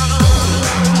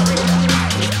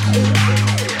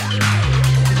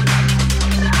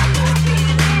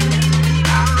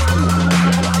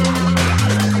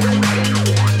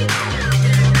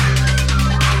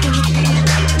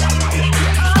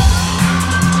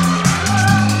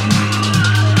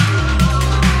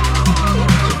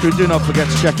 Do not forget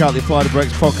to check out the Apply the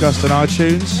Breaks podcast on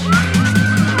iTunes.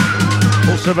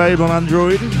 Also available on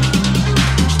Android. You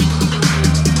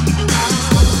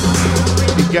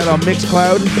can get on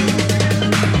Mixcloud.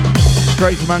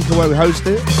 Straight from Anchor where we host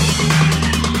it.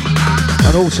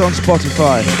 And also on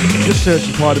Spotify. Just search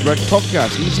Apply the Breaks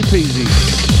podcast. Easy peasy.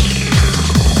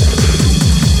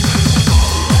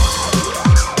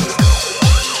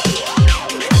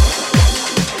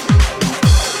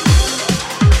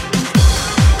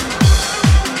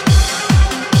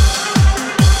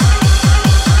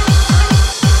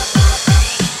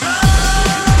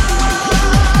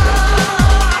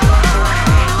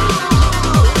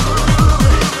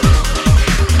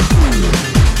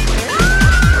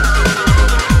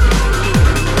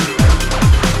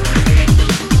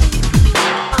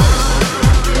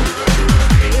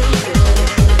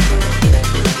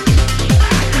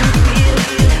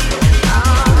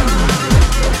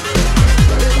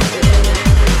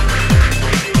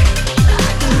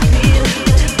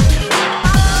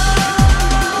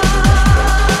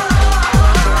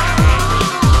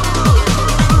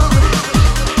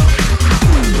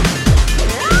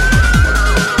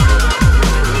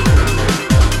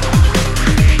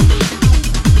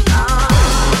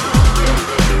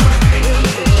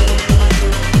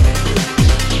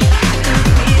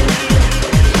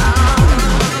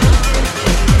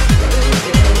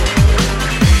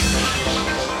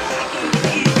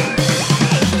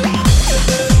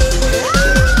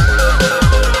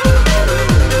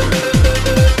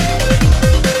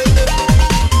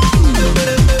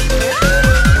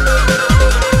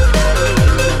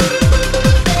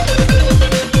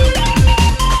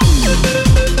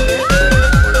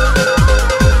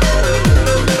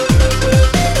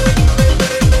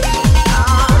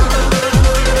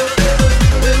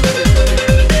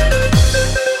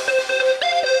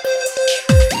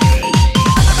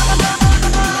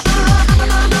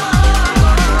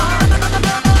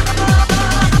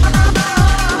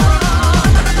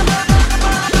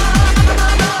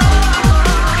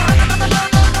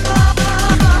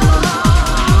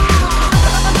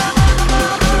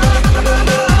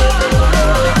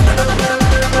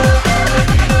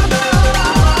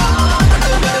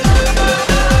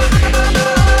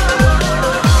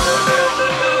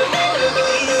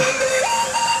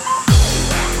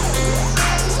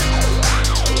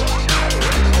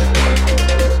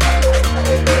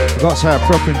 say I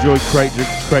proper enjoyed crate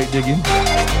digging.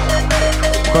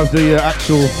 Both the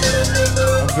actual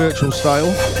and virtual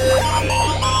style.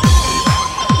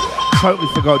 Totally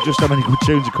forgot just how many good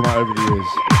tunes have come out over the years.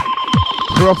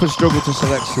 Proper struggle to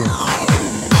select some.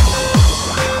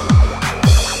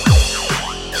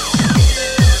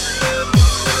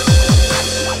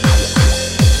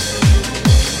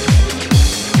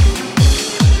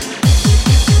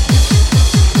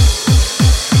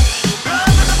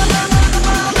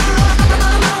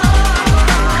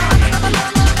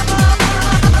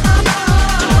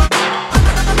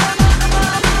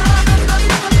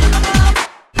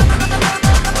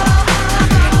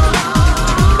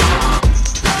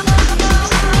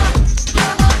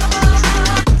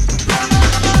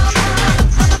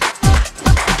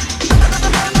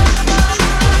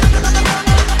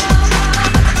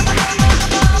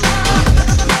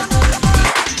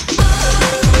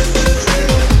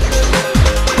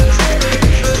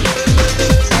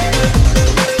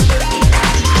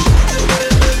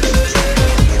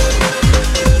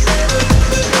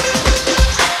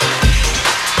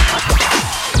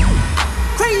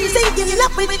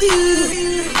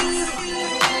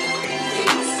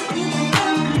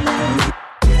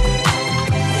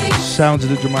 Sounds of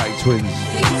the Drumattic Twins.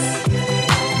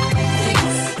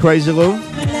 Crazy Love.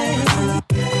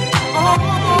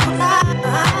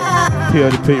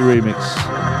 POD remix.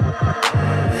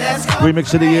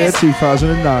 Remix of the year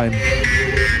 2009.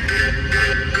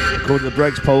 According to the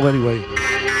Breaks poll anyway.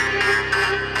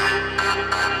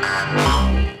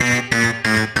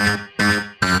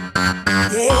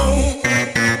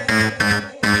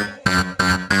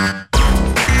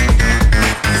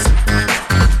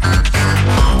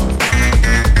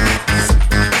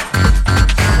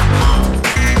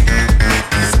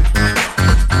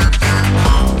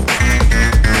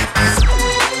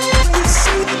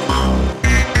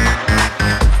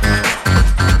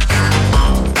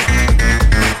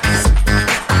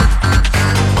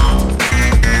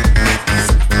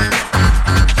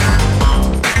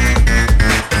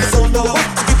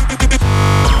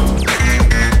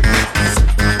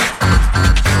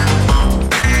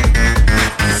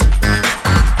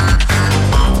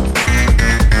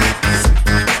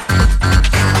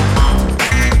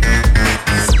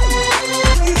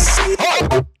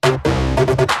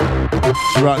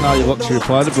 Right now you're locked to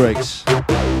Reply the Breaks.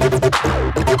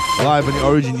 Live on the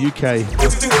Origin UK.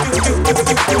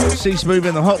 See Smoove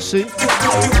in the hot seat.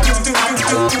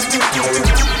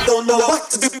 Don't know what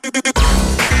to do.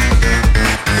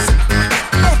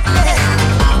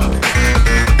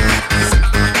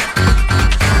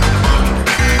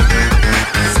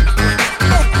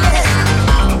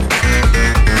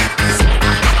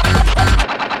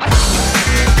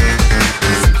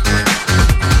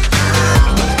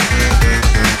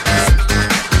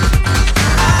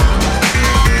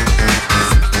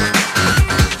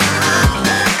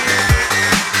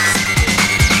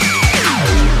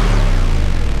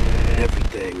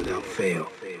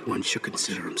 Should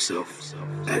consider himself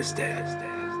as that.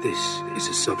 This is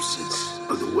a substance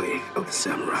of the way of the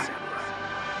samurai.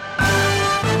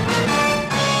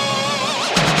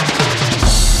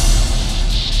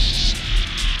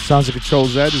 Sounds like Control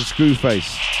Z and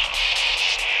Screwface.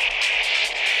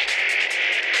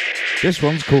 This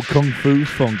one's called Kung Fu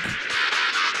Funk.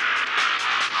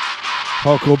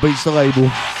 Hardcore beats the label.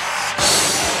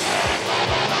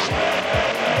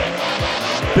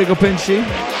 Big up Inchy.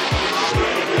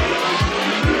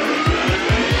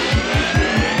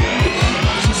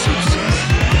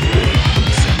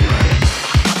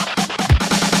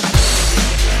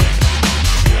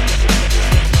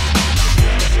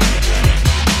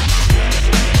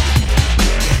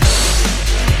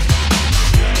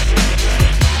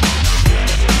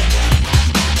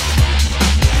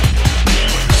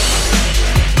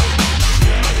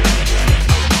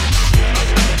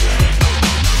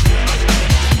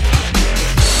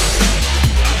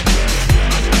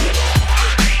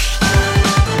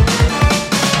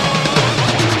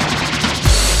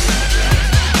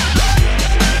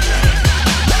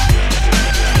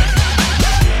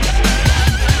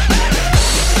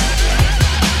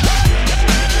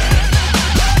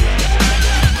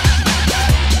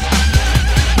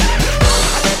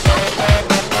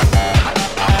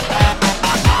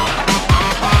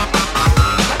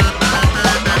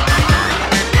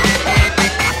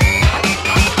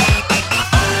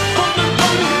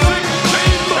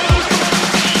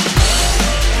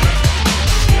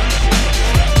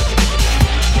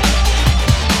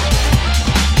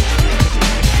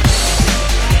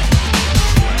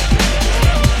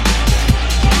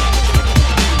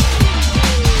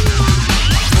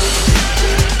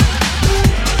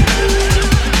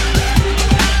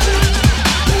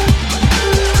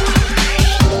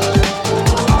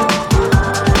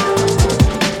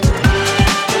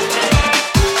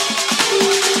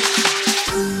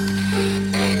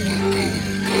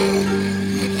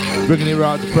 Bringing it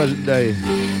right to present day.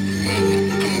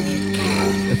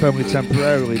 If only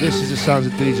temporarily. This is the sounds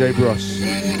of DJ Bros.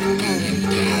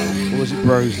 Or was it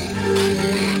Bros?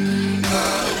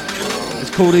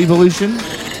 It's called Evolution.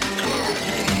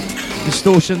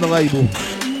 Distortion, the label.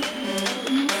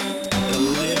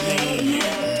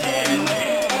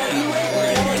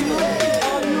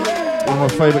 One of my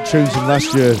favourite tunes from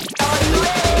last year.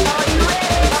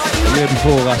 The year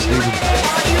before last even.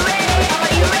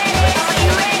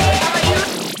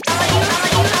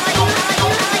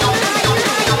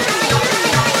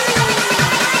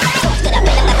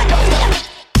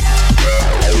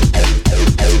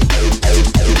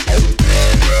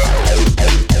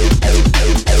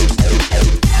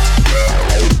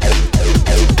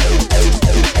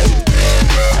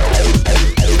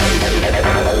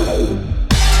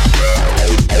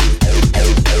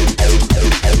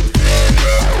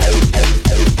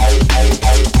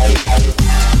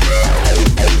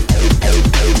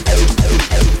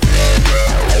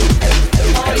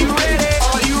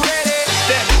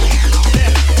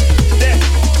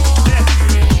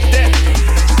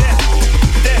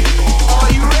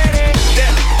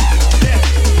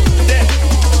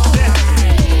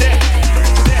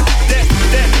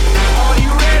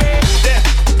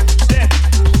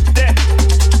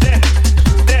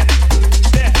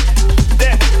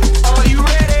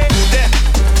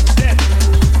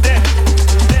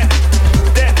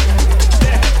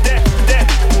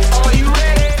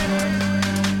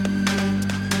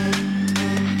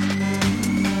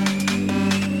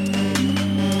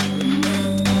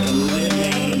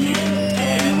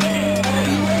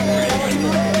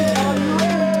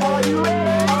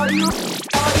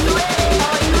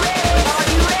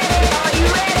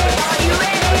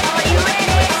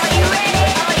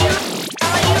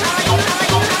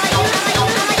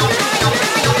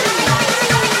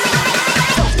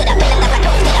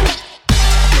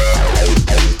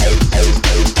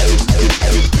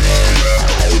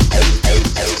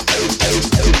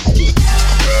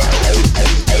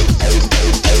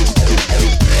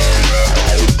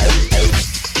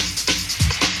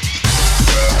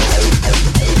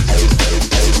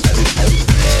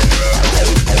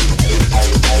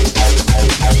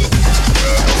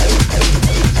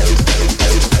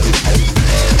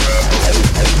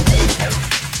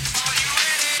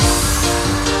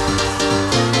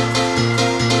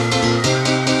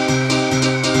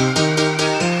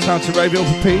 Radio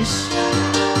for Peace.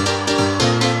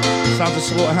 Sounds of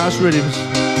Slaughterhouse Rhythms.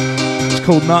 It's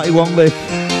called 91 Lick.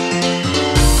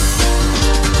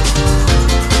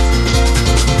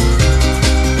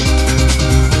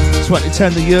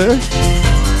 .2010 the year.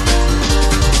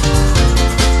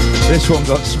 This one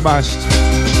got smashed.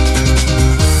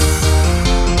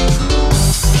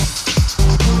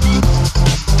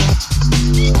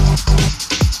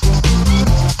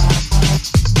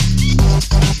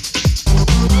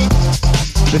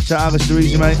 Big shout out, Mr.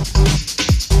 Easy, mate.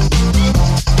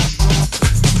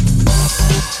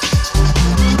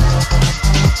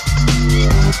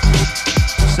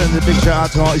 Send a big shout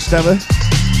out to Artie Stella.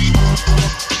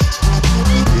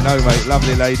 You know, mate,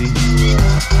 lovely lady.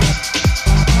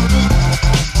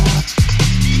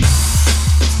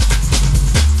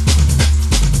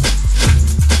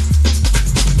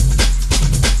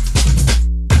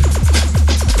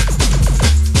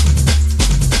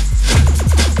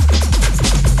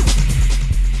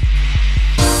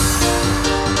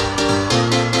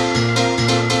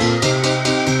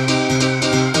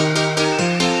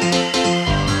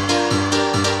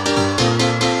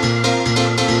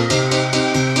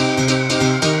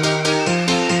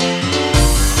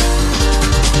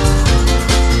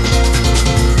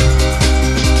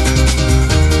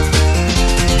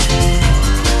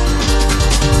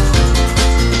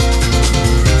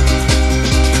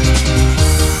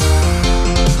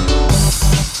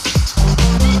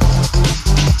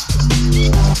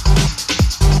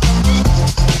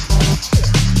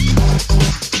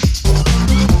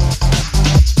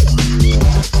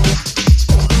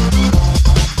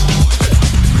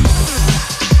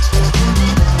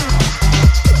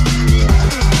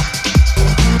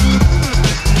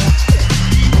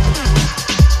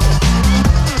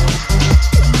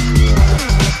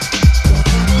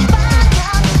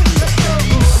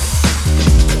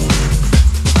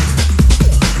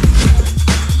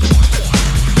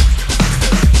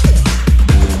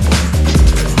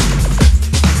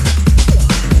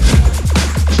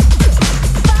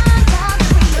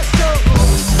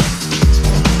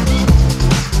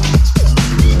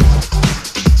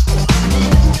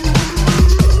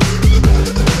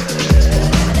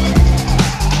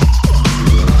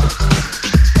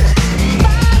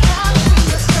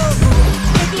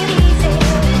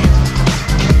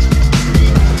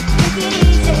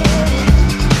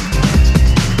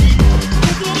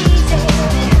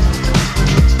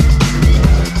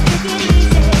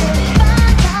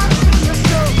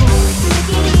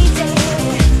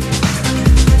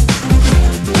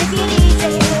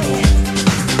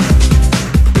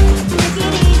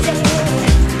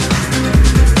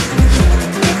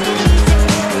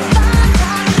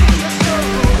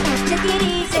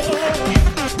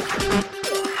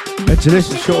 Into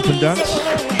this, it's Shut Up and Dance.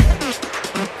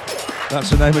 That's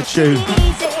the name of the tune.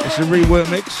 It's a rework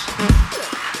mix.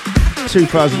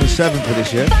 2007 for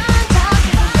this year.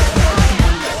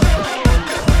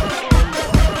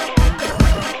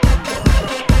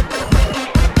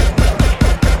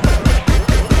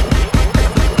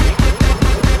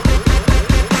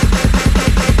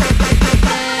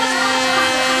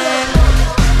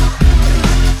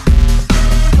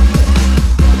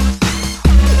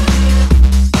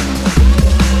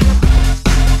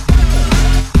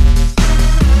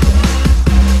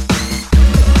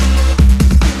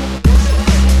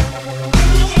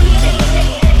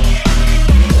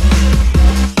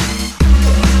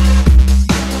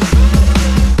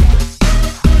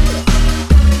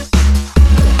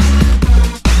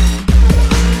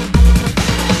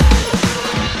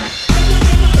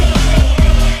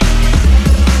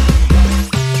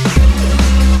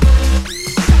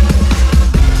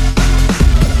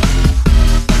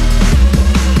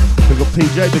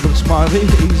 PJ, big up Smiley,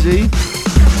 easy.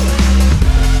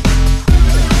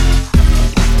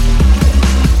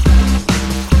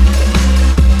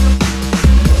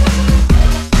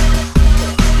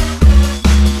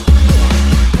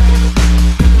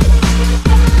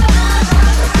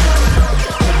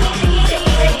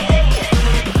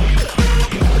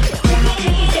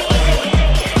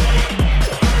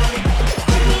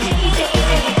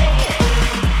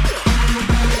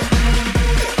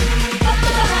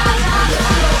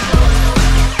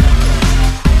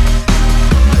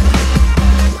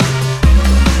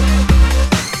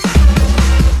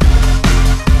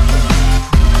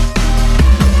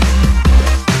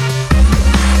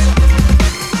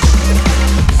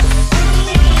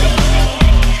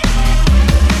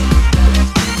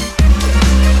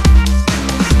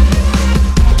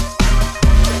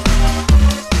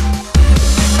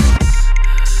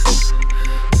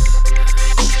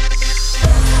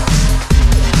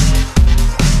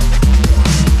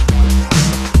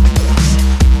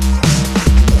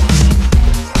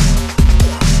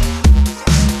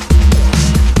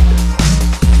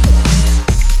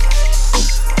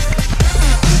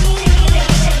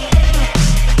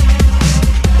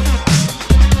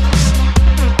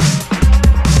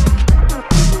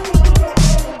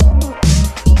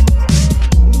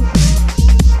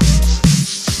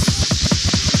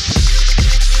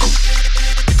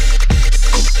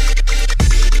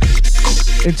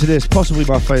 Into this, possibly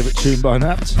my favourite tune by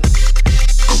Napt.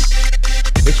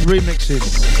 It's remixing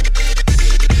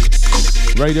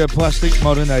Radio Plastic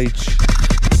Modern Age.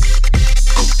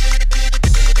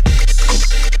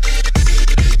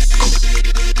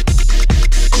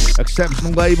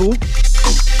 Exceptional label.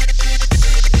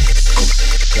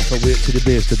 Have to wait till the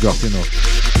bass to drop in up.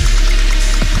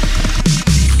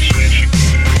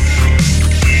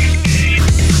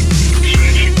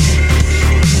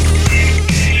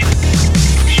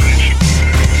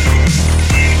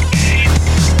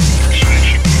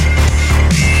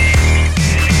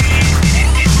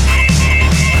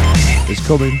 It's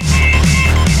coming.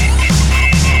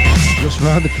 Just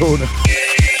round the corner.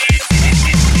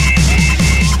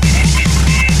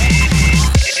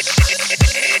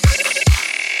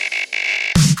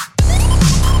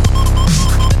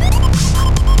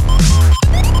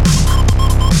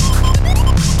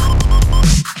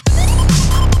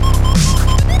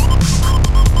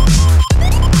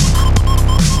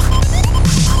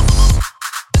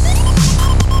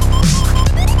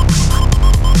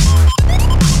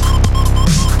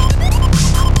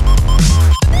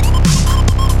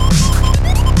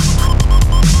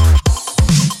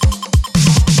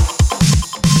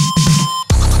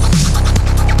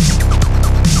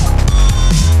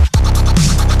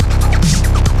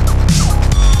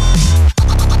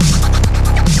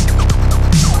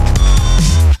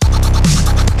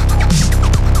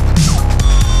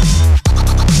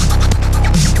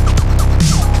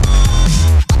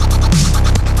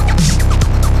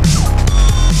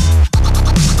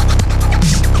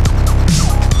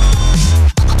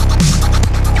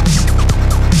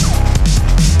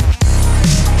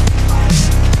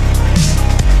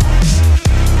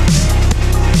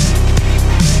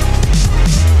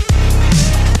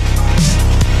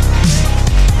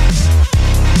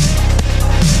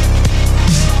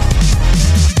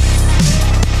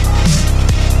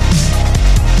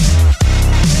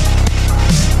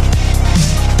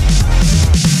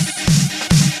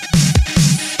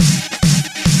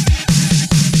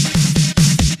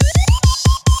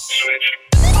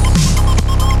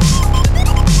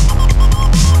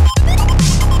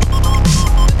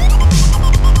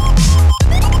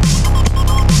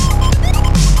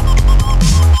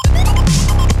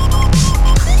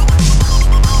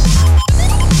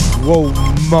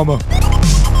 mama.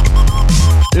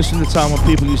 This was the time when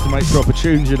people used to make proper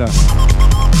tunes, you know.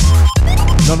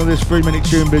 None of this 3-minute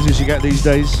tune business you get these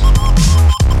days.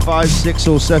 5, 6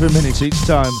 or 7 minutes each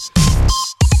time.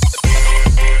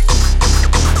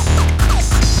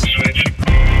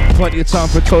 Plenty of time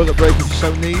for a toilet break if you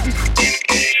so need.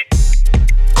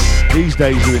 These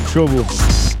days you're in trouble.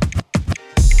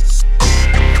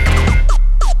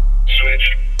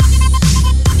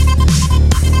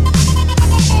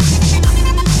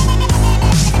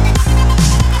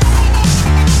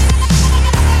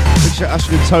 Picture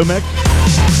Ashton Tomek.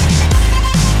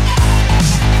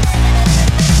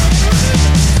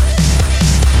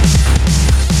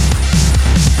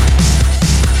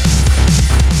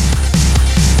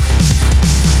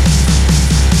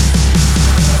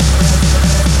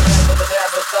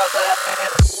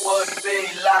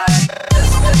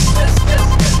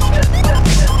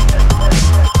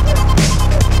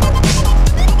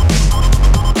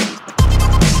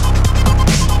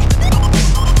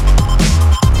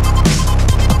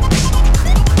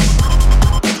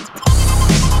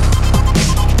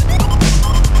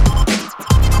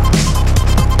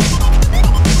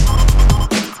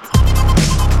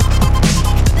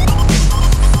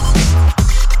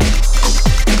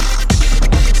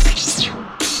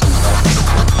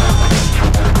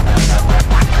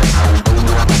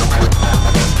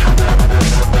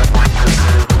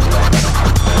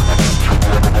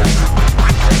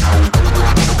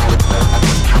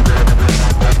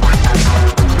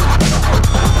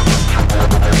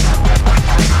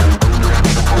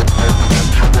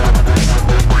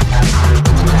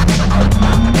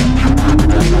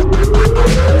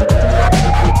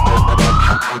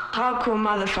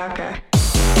 Motherfucker.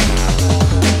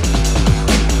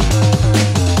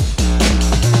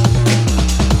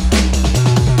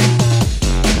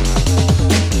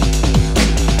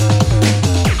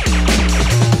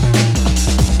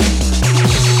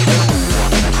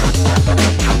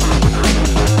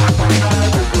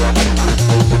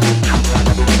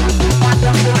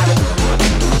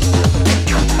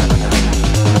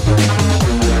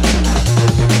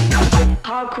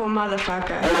 Hardcore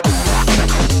motherfucker.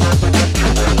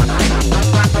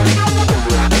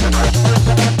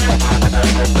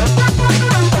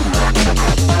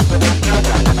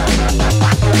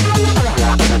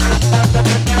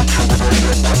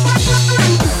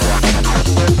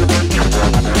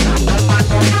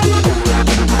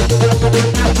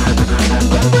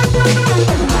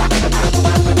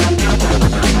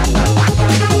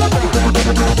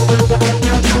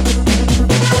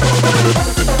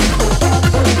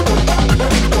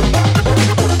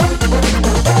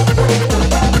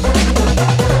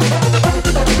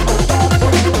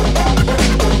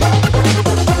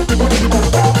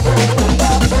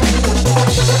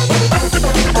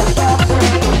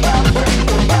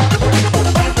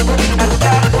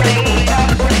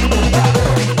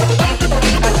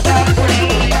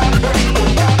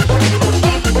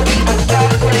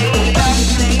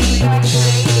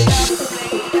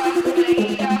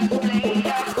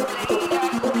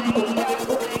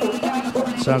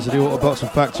 Sounds of the Autobots and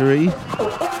Factory.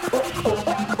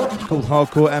 It's called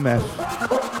Hardcore MF.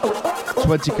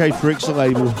 20k for Ix the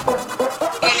label.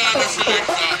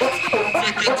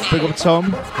 Big up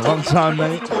Tom, long time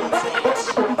mate.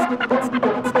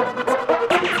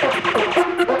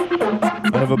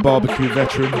 Another barbecue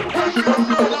veteran.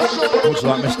 Much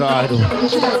like Mr. Idol.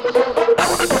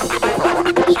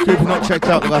 So if you've not checked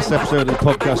out the last episode of the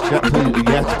podcast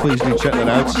please do check that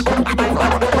out.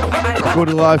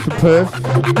 Recorded live from Perth,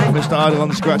 Mr. Idol on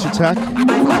the Scratch Attack,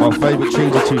 our favourite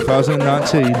tunes of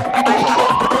 2019.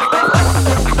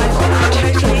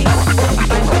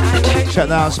 Check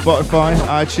that out on Spotify,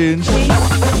 iTunes,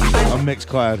 and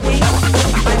Mixcloud.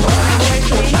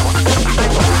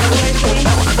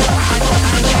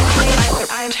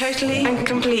 I am totally and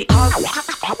complete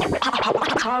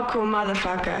hardcore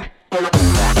motherfucker.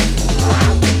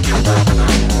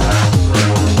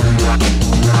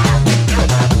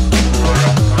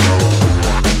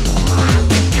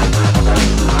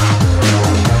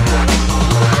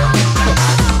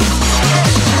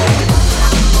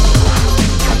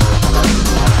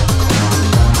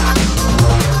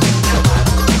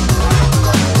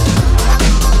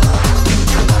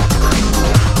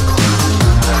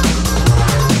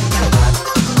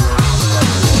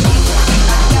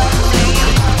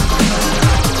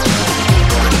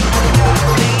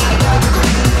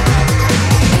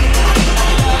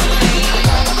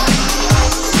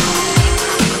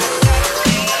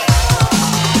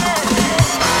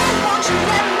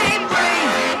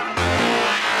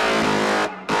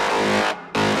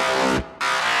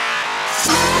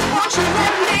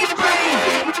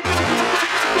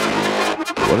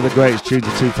 One of the greatest tunes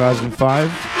of 2005.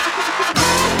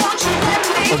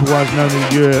 Otherwise known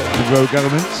as the Rogue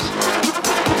Elements.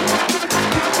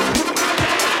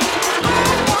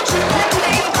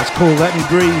 It's called Let Me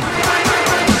Breathe.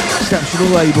 Exceptional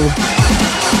label.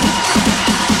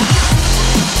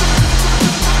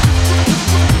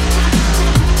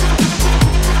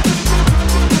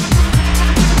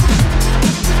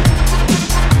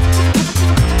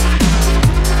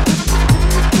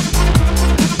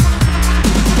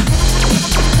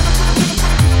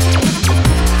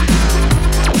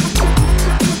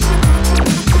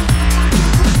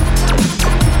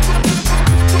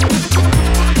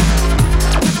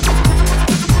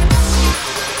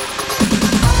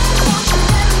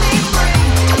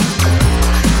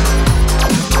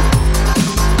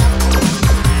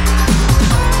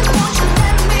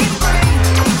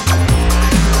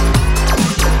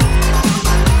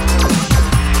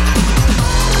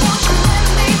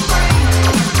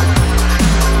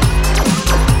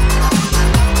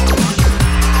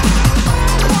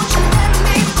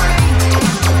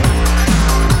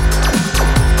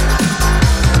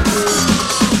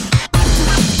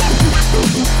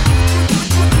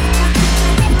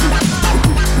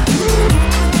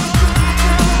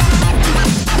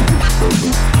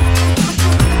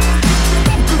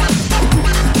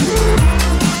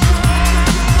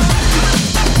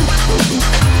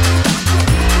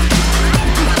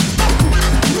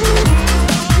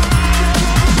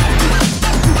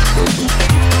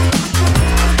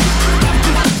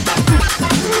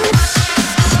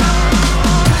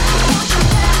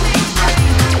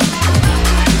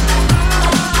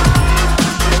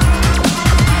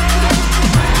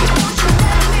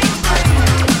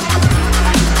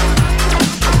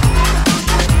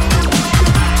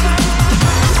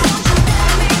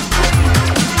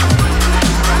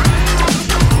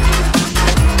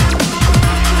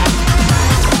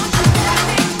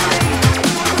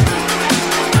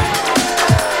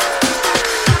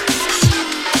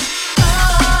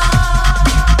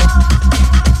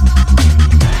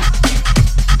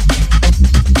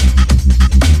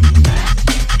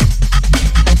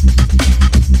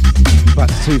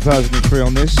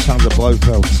 On this, sounds of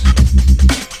Blofeld.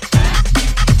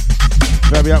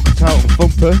 Very out title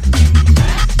Thumper.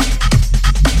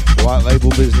 White label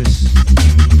business.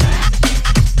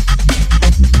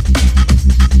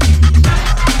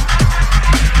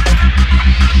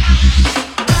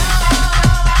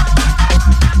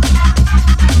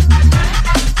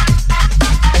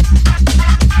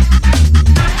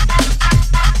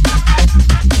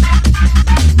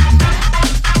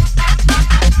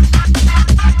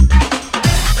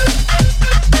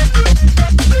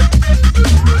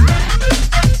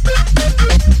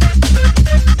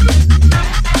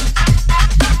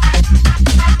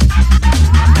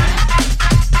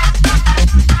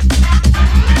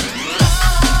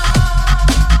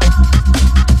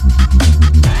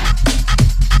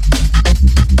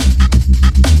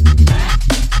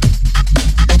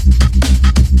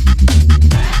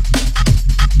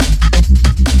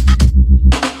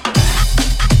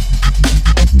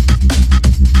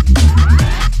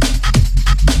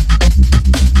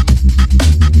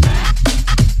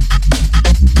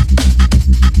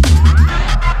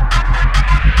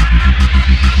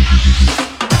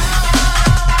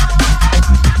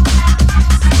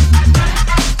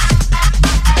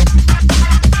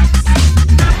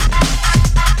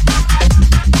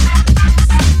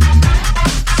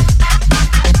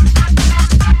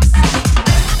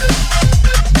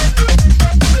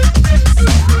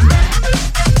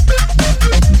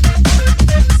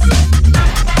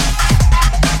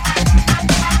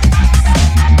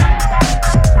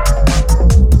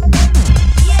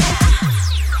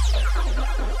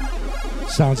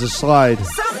 Sounds of Slyde.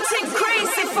 Something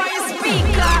crazy for your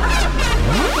speaker.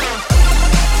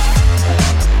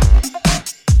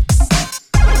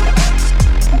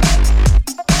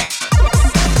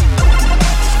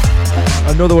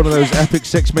 Another one of those epic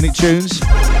 6-minute tunes.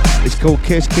 It's called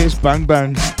Kiss Kiss Bang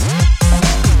Bang.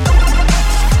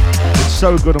 It's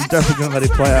so good, I'm definitely going to let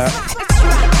it play out.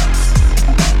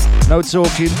 No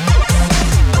talking.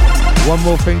 One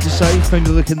more thing to say,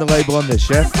 finger licking the label on this,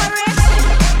 yeah?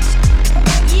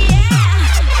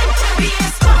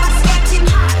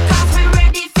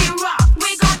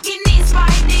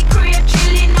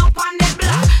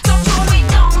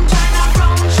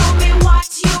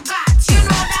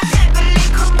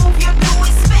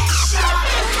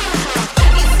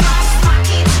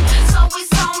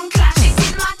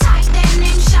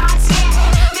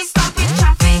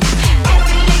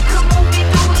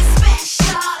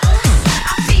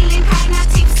 Feeling kinda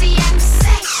tipsy and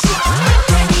sexual.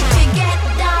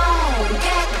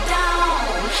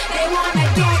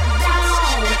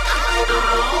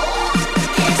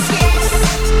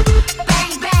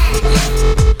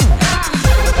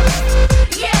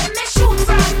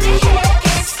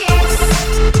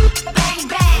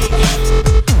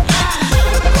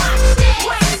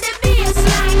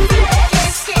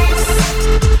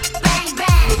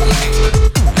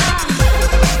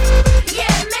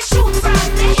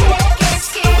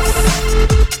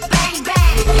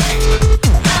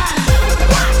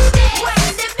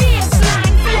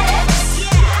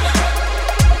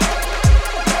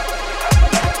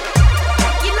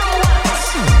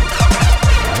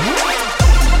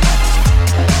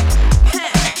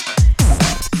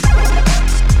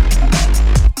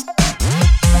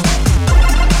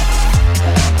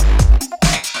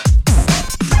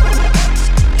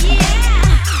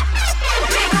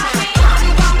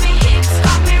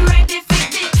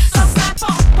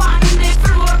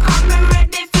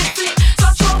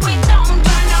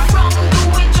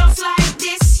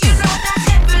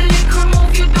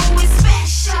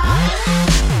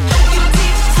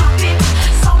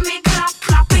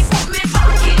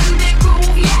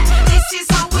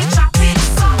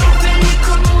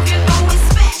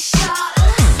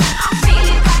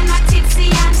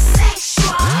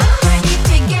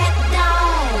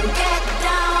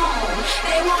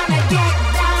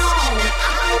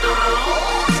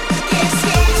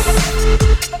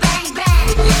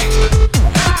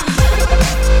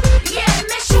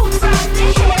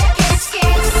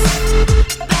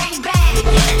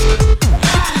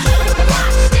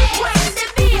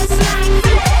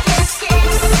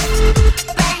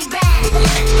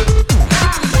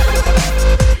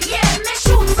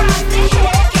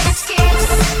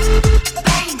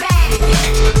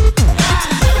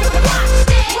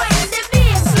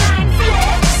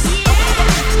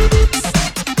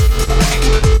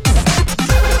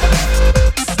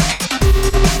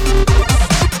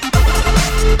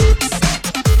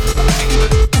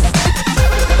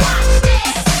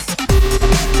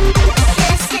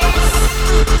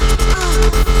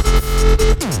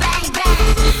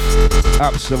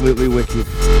 Absolutely wicked.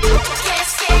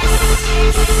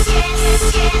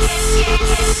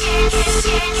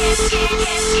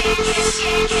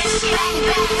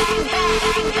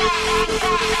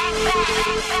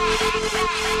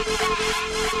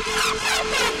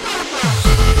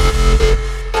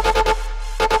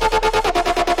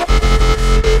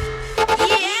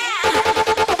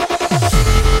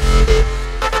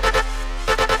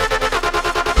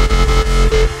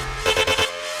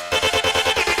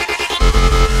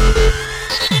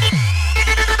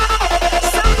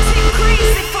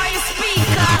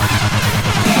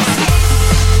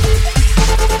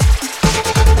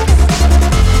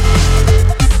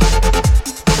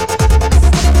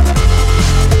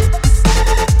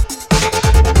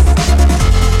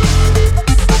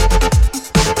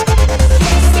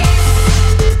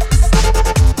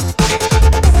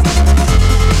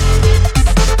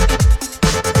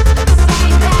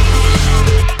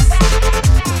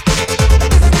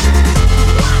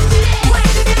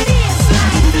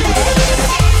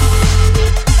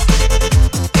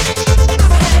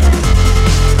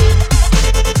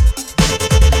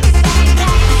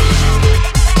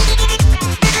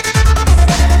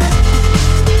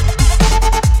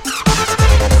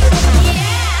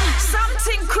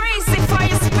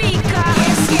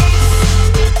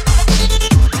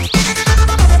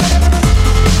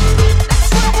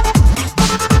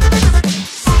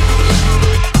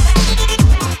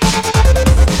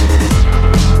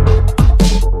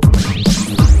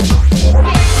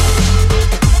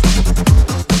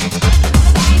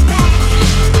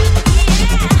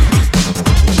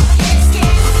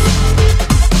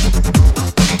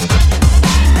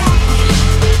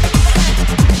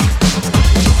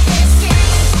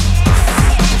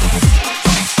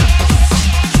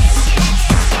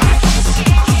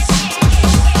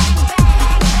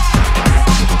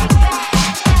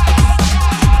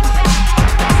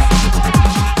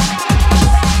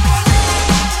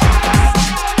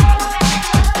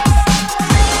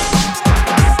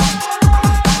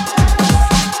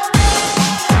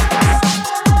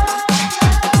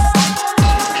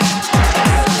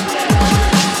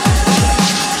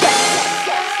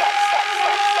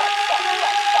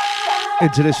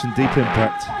 Into this from Deep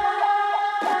Impact.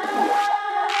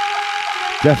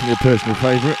 Definitely a personal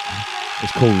favourite.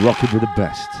 It's called Rockin' with the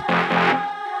Best.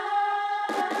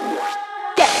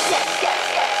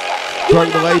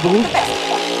 Break the label.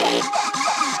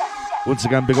 Once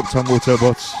again, big up Tom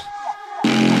Autobots.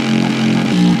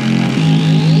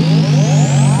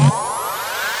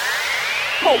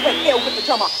 With the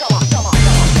drummer.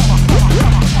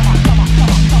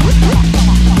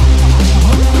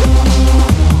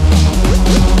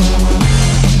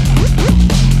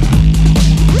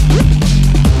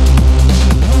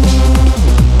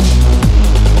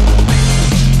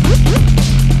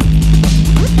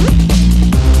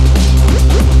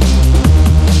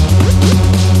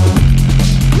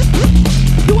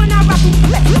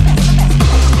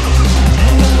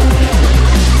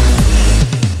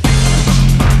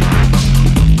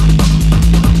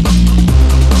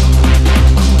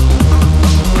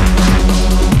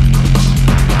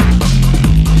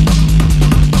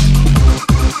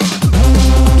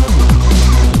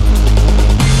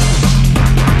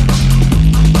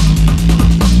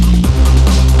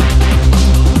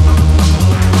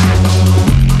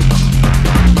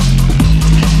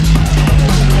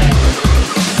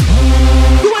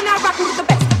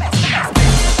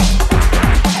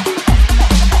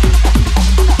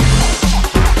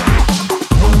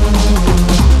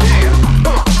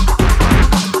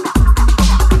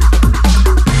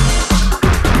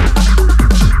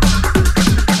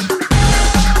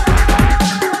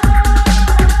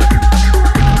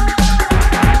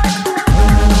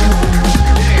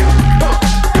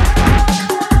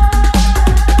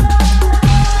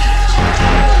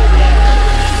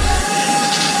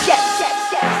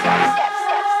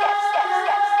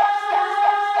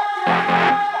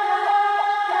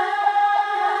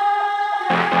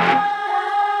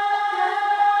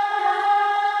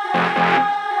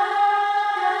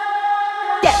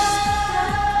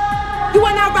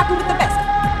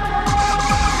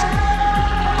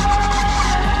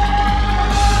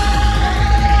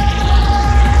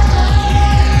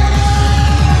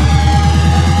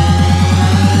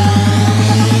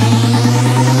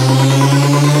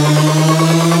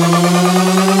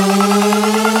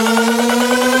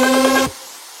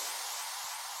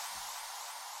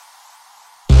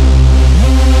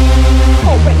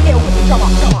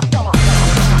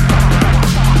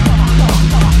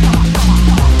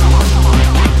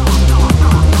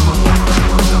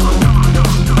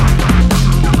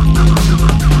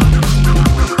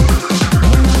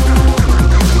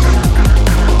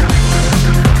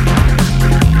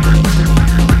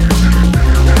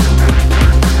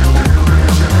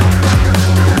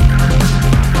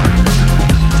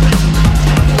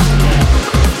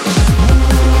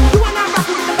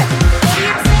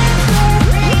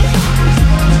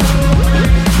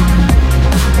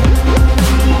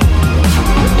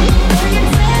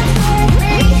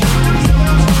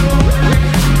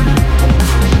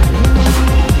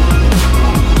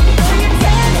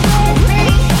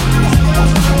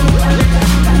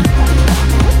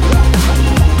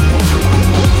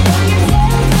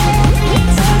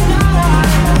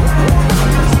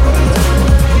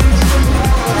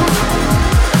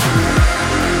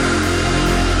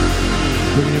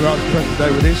 Bringing you out to prep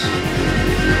today with this.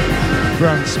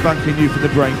 Brand spanking new for the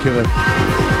brain killer.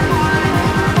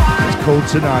 It's called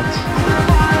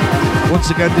Tonight. Once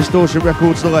again, Distortion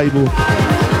Records, the label.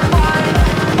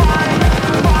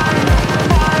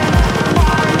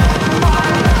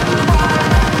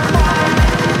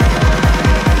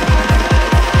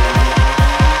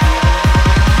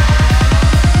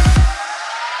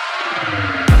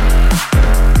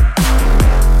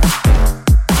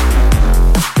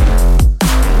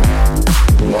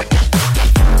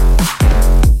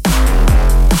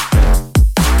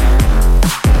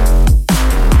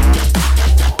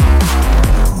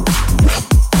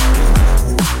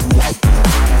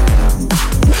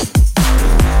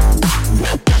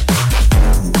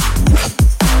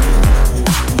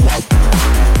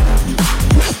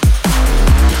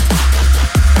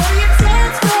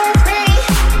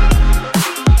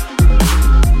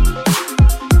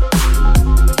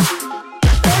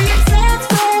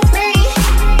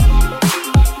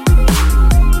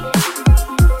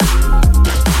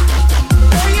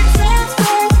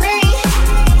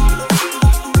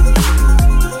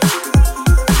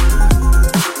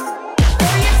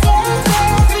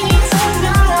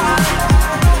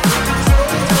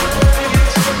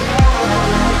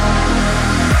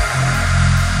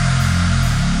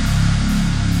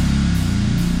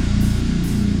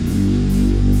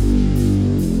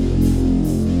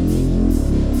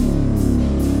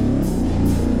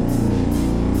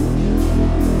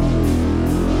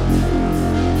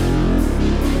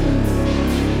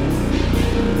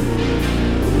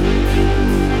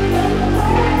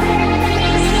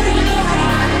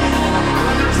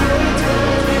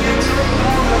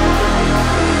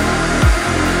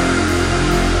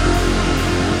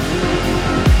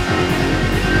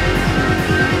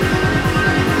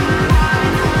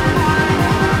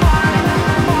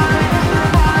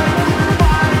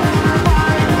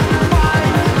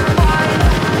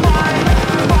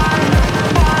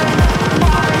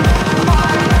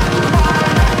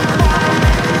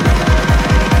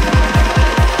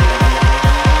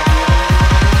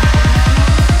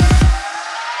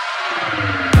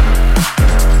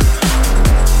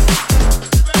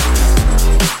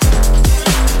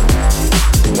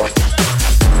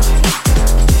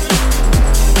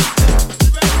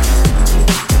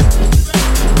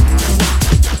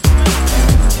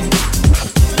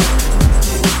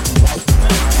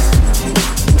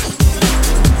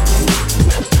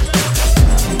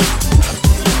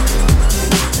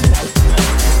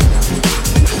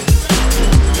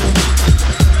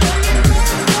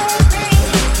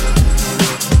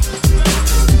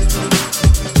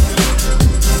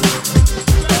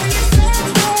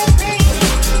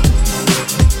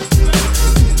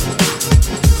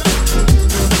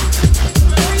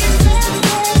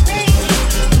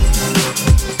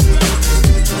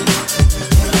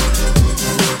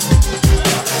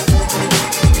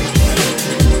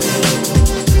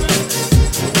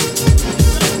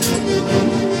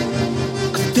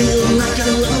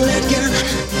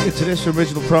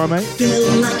 Original Primate,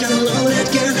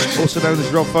 also known as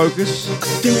Rob Focus,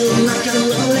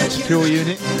 Secure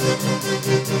Unit.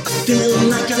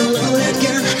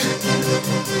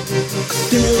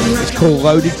 It's called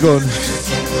Loaded Gun.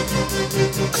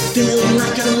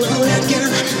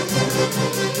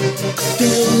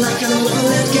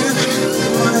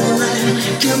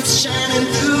 Come shining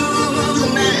through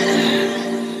the night.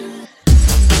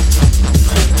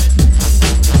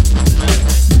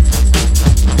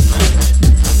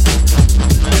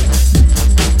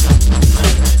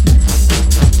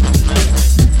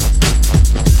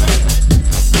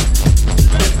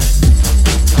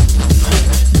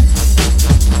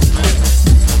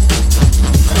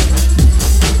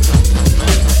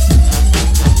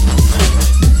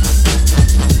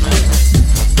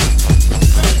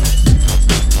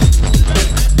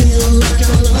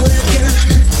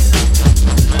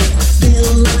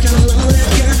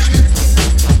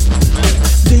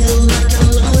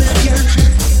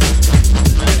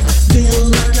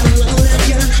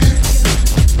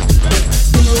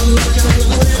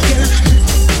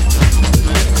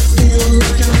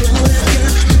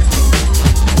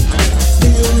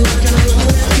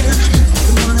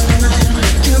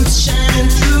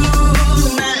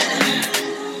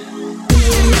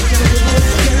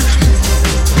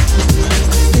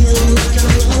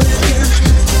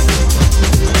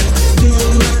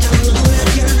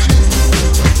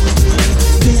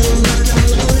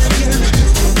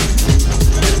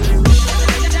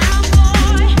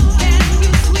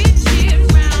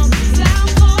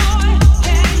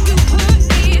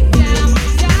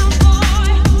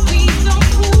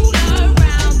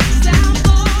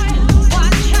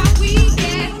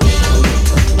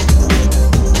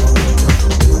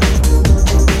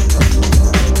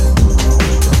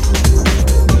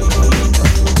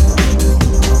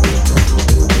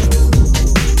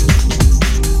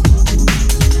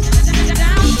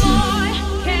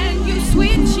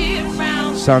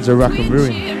 Sounds of Rack and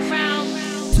Ruin.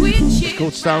 It's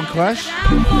called Sound Clash,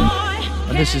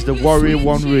 and this is the Warrior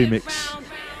 1 remix.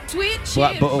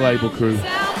 Black Butter label crew.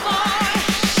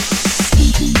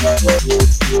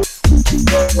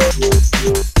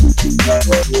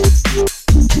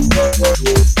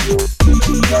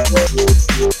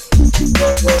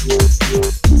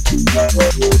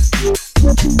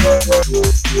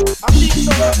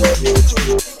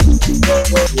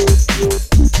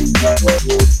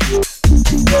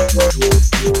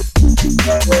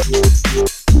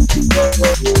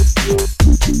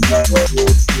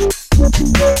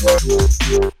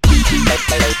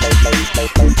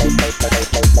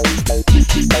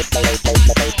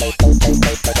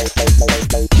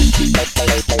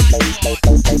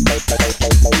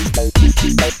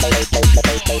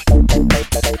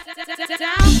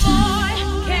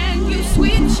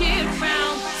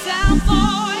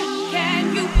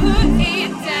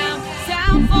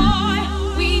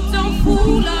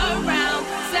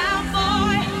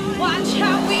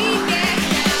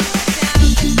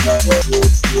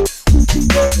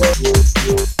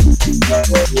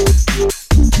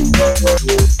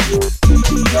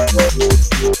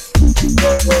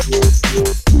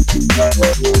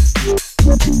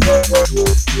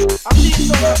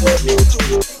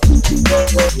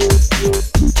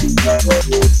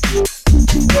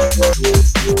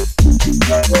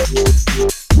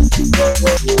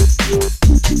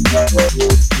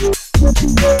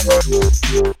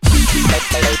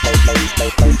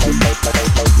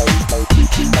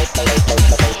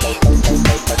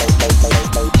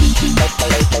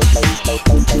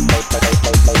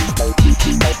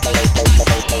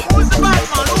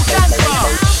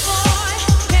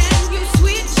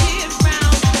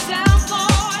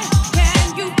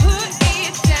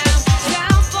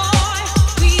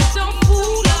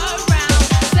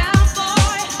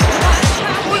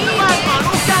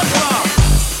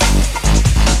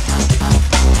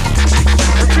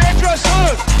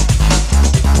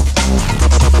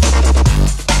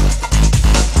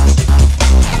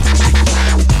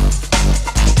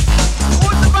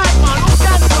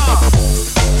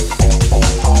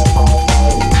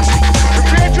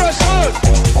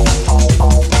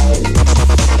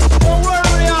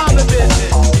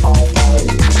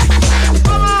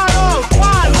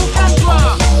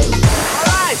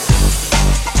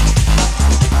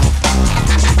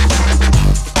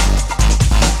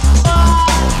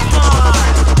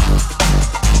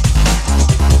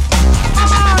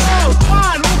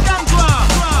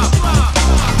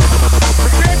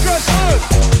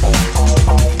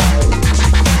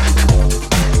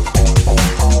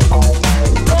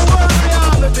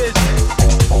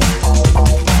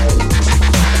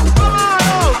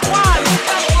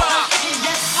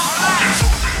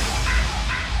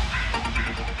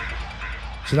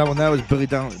 So that one there was Billy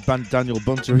Daniel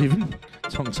Bunter, even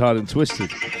tongue-tied and twisted.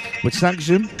 With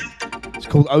Sanction, it's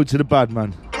called Ode to the Bad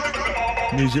Man.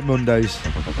 Music Mondays.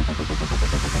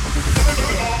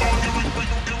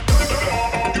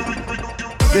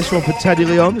 This one for Teddy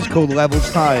Leon is called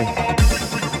Levels High.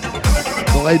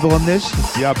 The label on this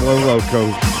is Diablo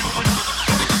Loco.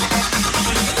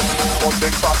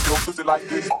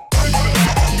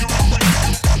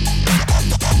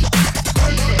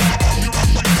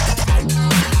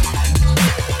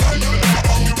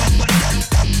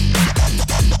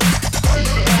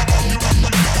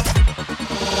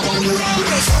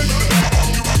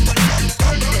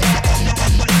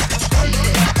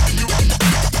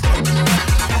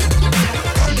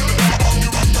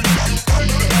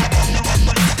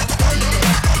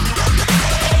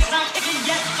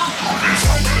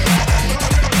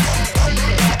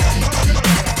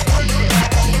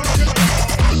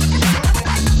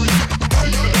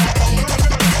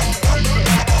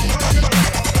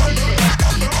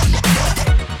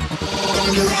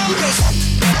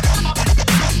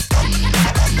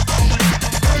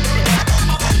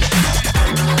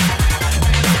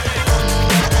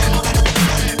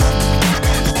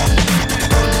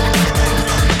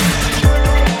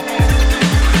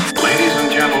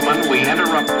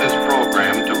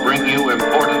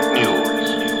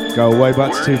 Go way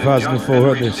back to 2004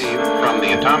 on this.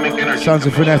 Sounds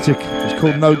of Frenetic. It's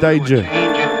called No Danger.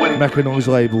 Mechanoise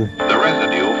label. The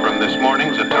residue from this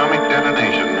morning's atomic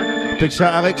detonation. Big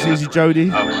shout Alex, Easy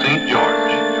Jody. Of St.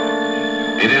 George.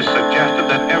 It is suggested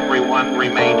that everyone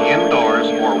remain indoors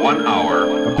for 1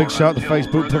 hour. A big shout to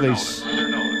Facebook police.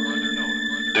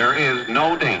 There is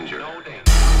no danger.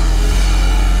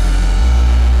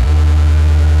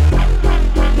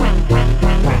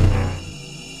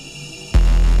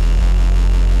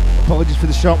 Apologies for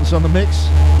the sharpness on the mix.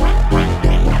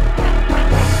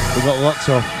 We got lots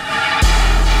off.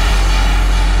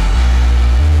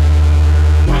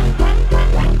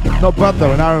 Not bad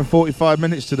though, an hour and 45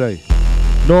 minutes today.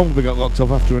 Normally we got locked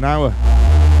off after an hour.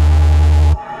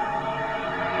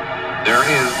 There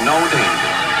is no danger.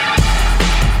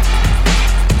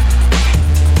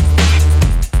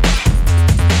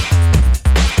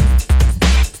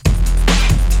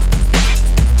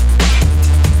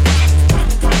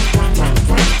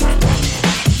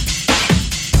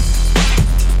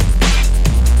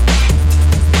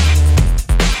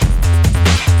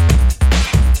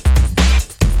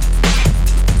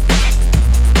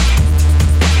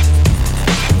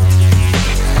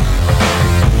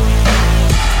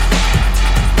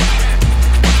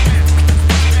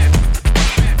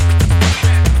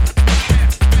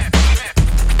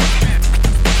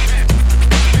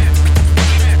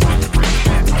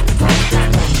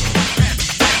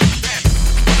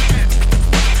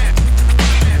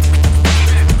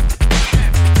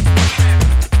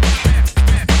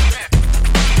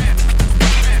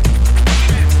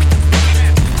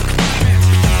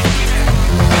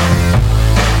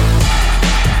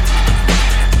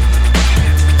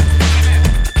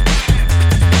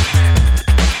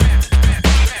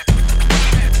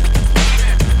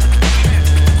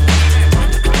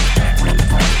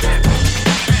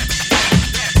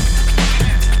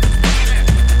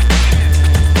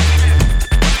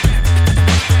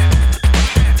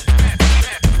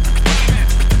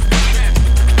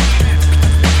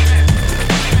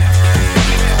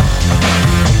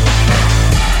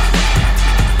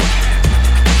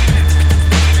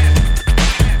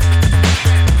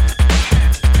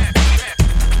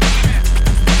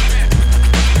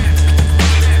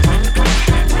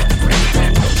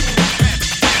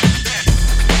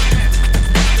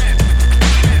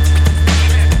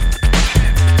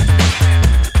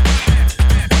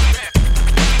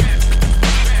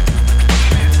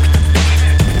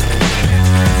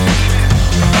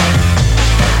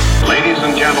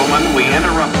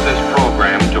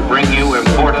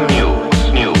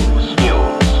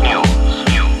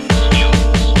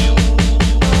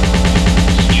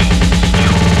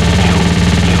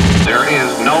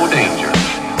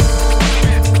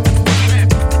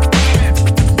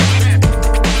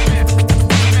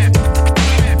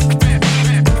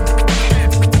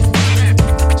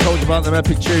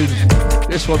 Epic tunes.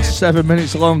 This one's 7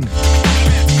 minutes long.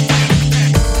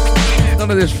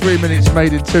 None of this 3 minutes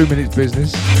made in 2 minutes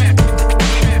business.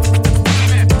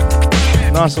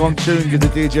 Nice long tune, give the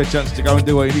DJ a chance to go and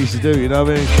do what he needs to do, you know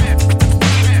what I mean?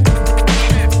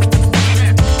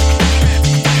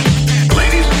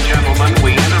 Ladies and gentlemen,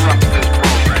 we interrupt this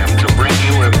program to bring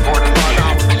you important news.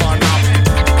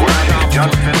 Word has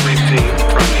just been received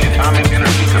from the Atomic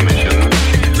Energy Commission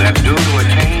that due to a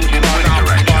change in wind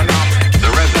direction, the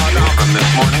residue from this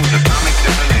morning's atomic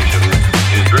detonation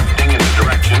is drifting in the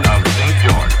direction of St.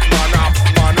 George.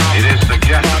 It is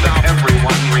suggested that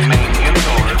everyone remain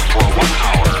indoors for 1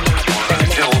 hour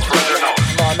until further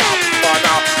notice.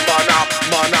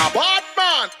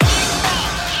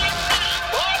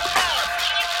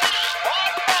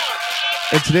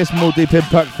 Into this more deep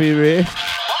impact for your ear.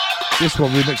 This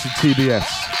one remixing T.B.S.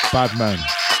 Bad Man.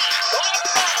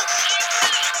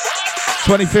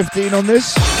 2015 on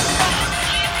this.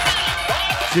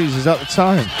 Jesus, at the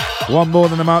time. One more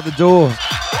than I'm out the door.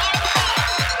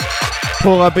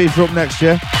 POLO beef up next,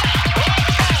 yeah?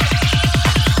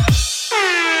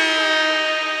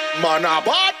 Man, a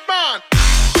bad man.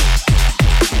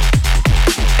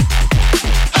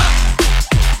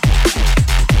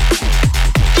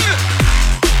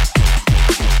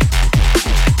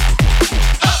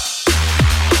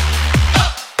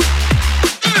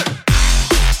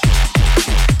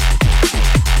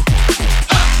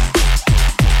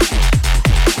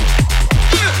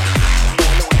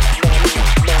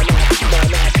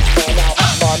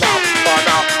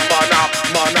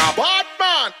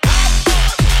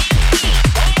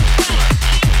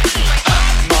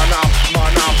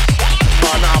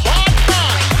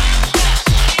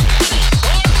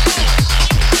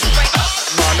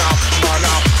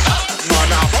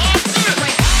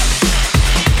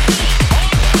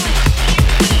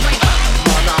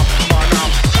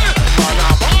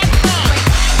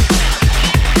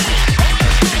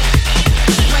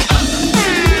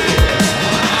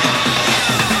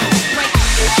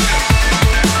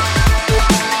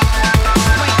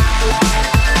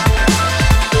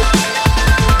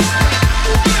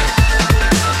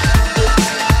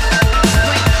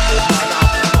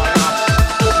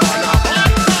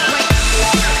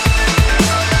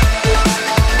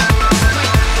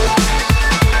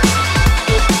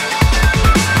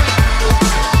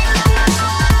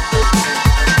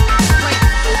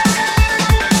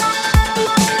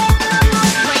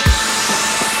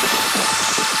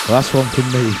 Last one from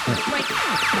me.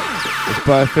 It's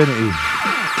by Affinity.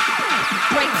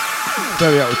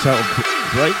 Very out of title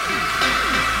break.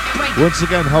 Once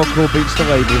again, hardcore beats the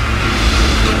label.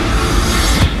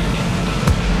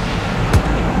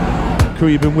 Crew,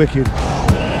 you've been wicked.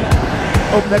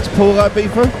 Up next, POLO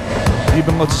Beefer. You've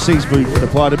been lots of Smoove for the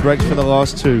Pride and Breaks for the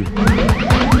last two.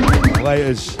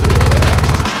 Laters.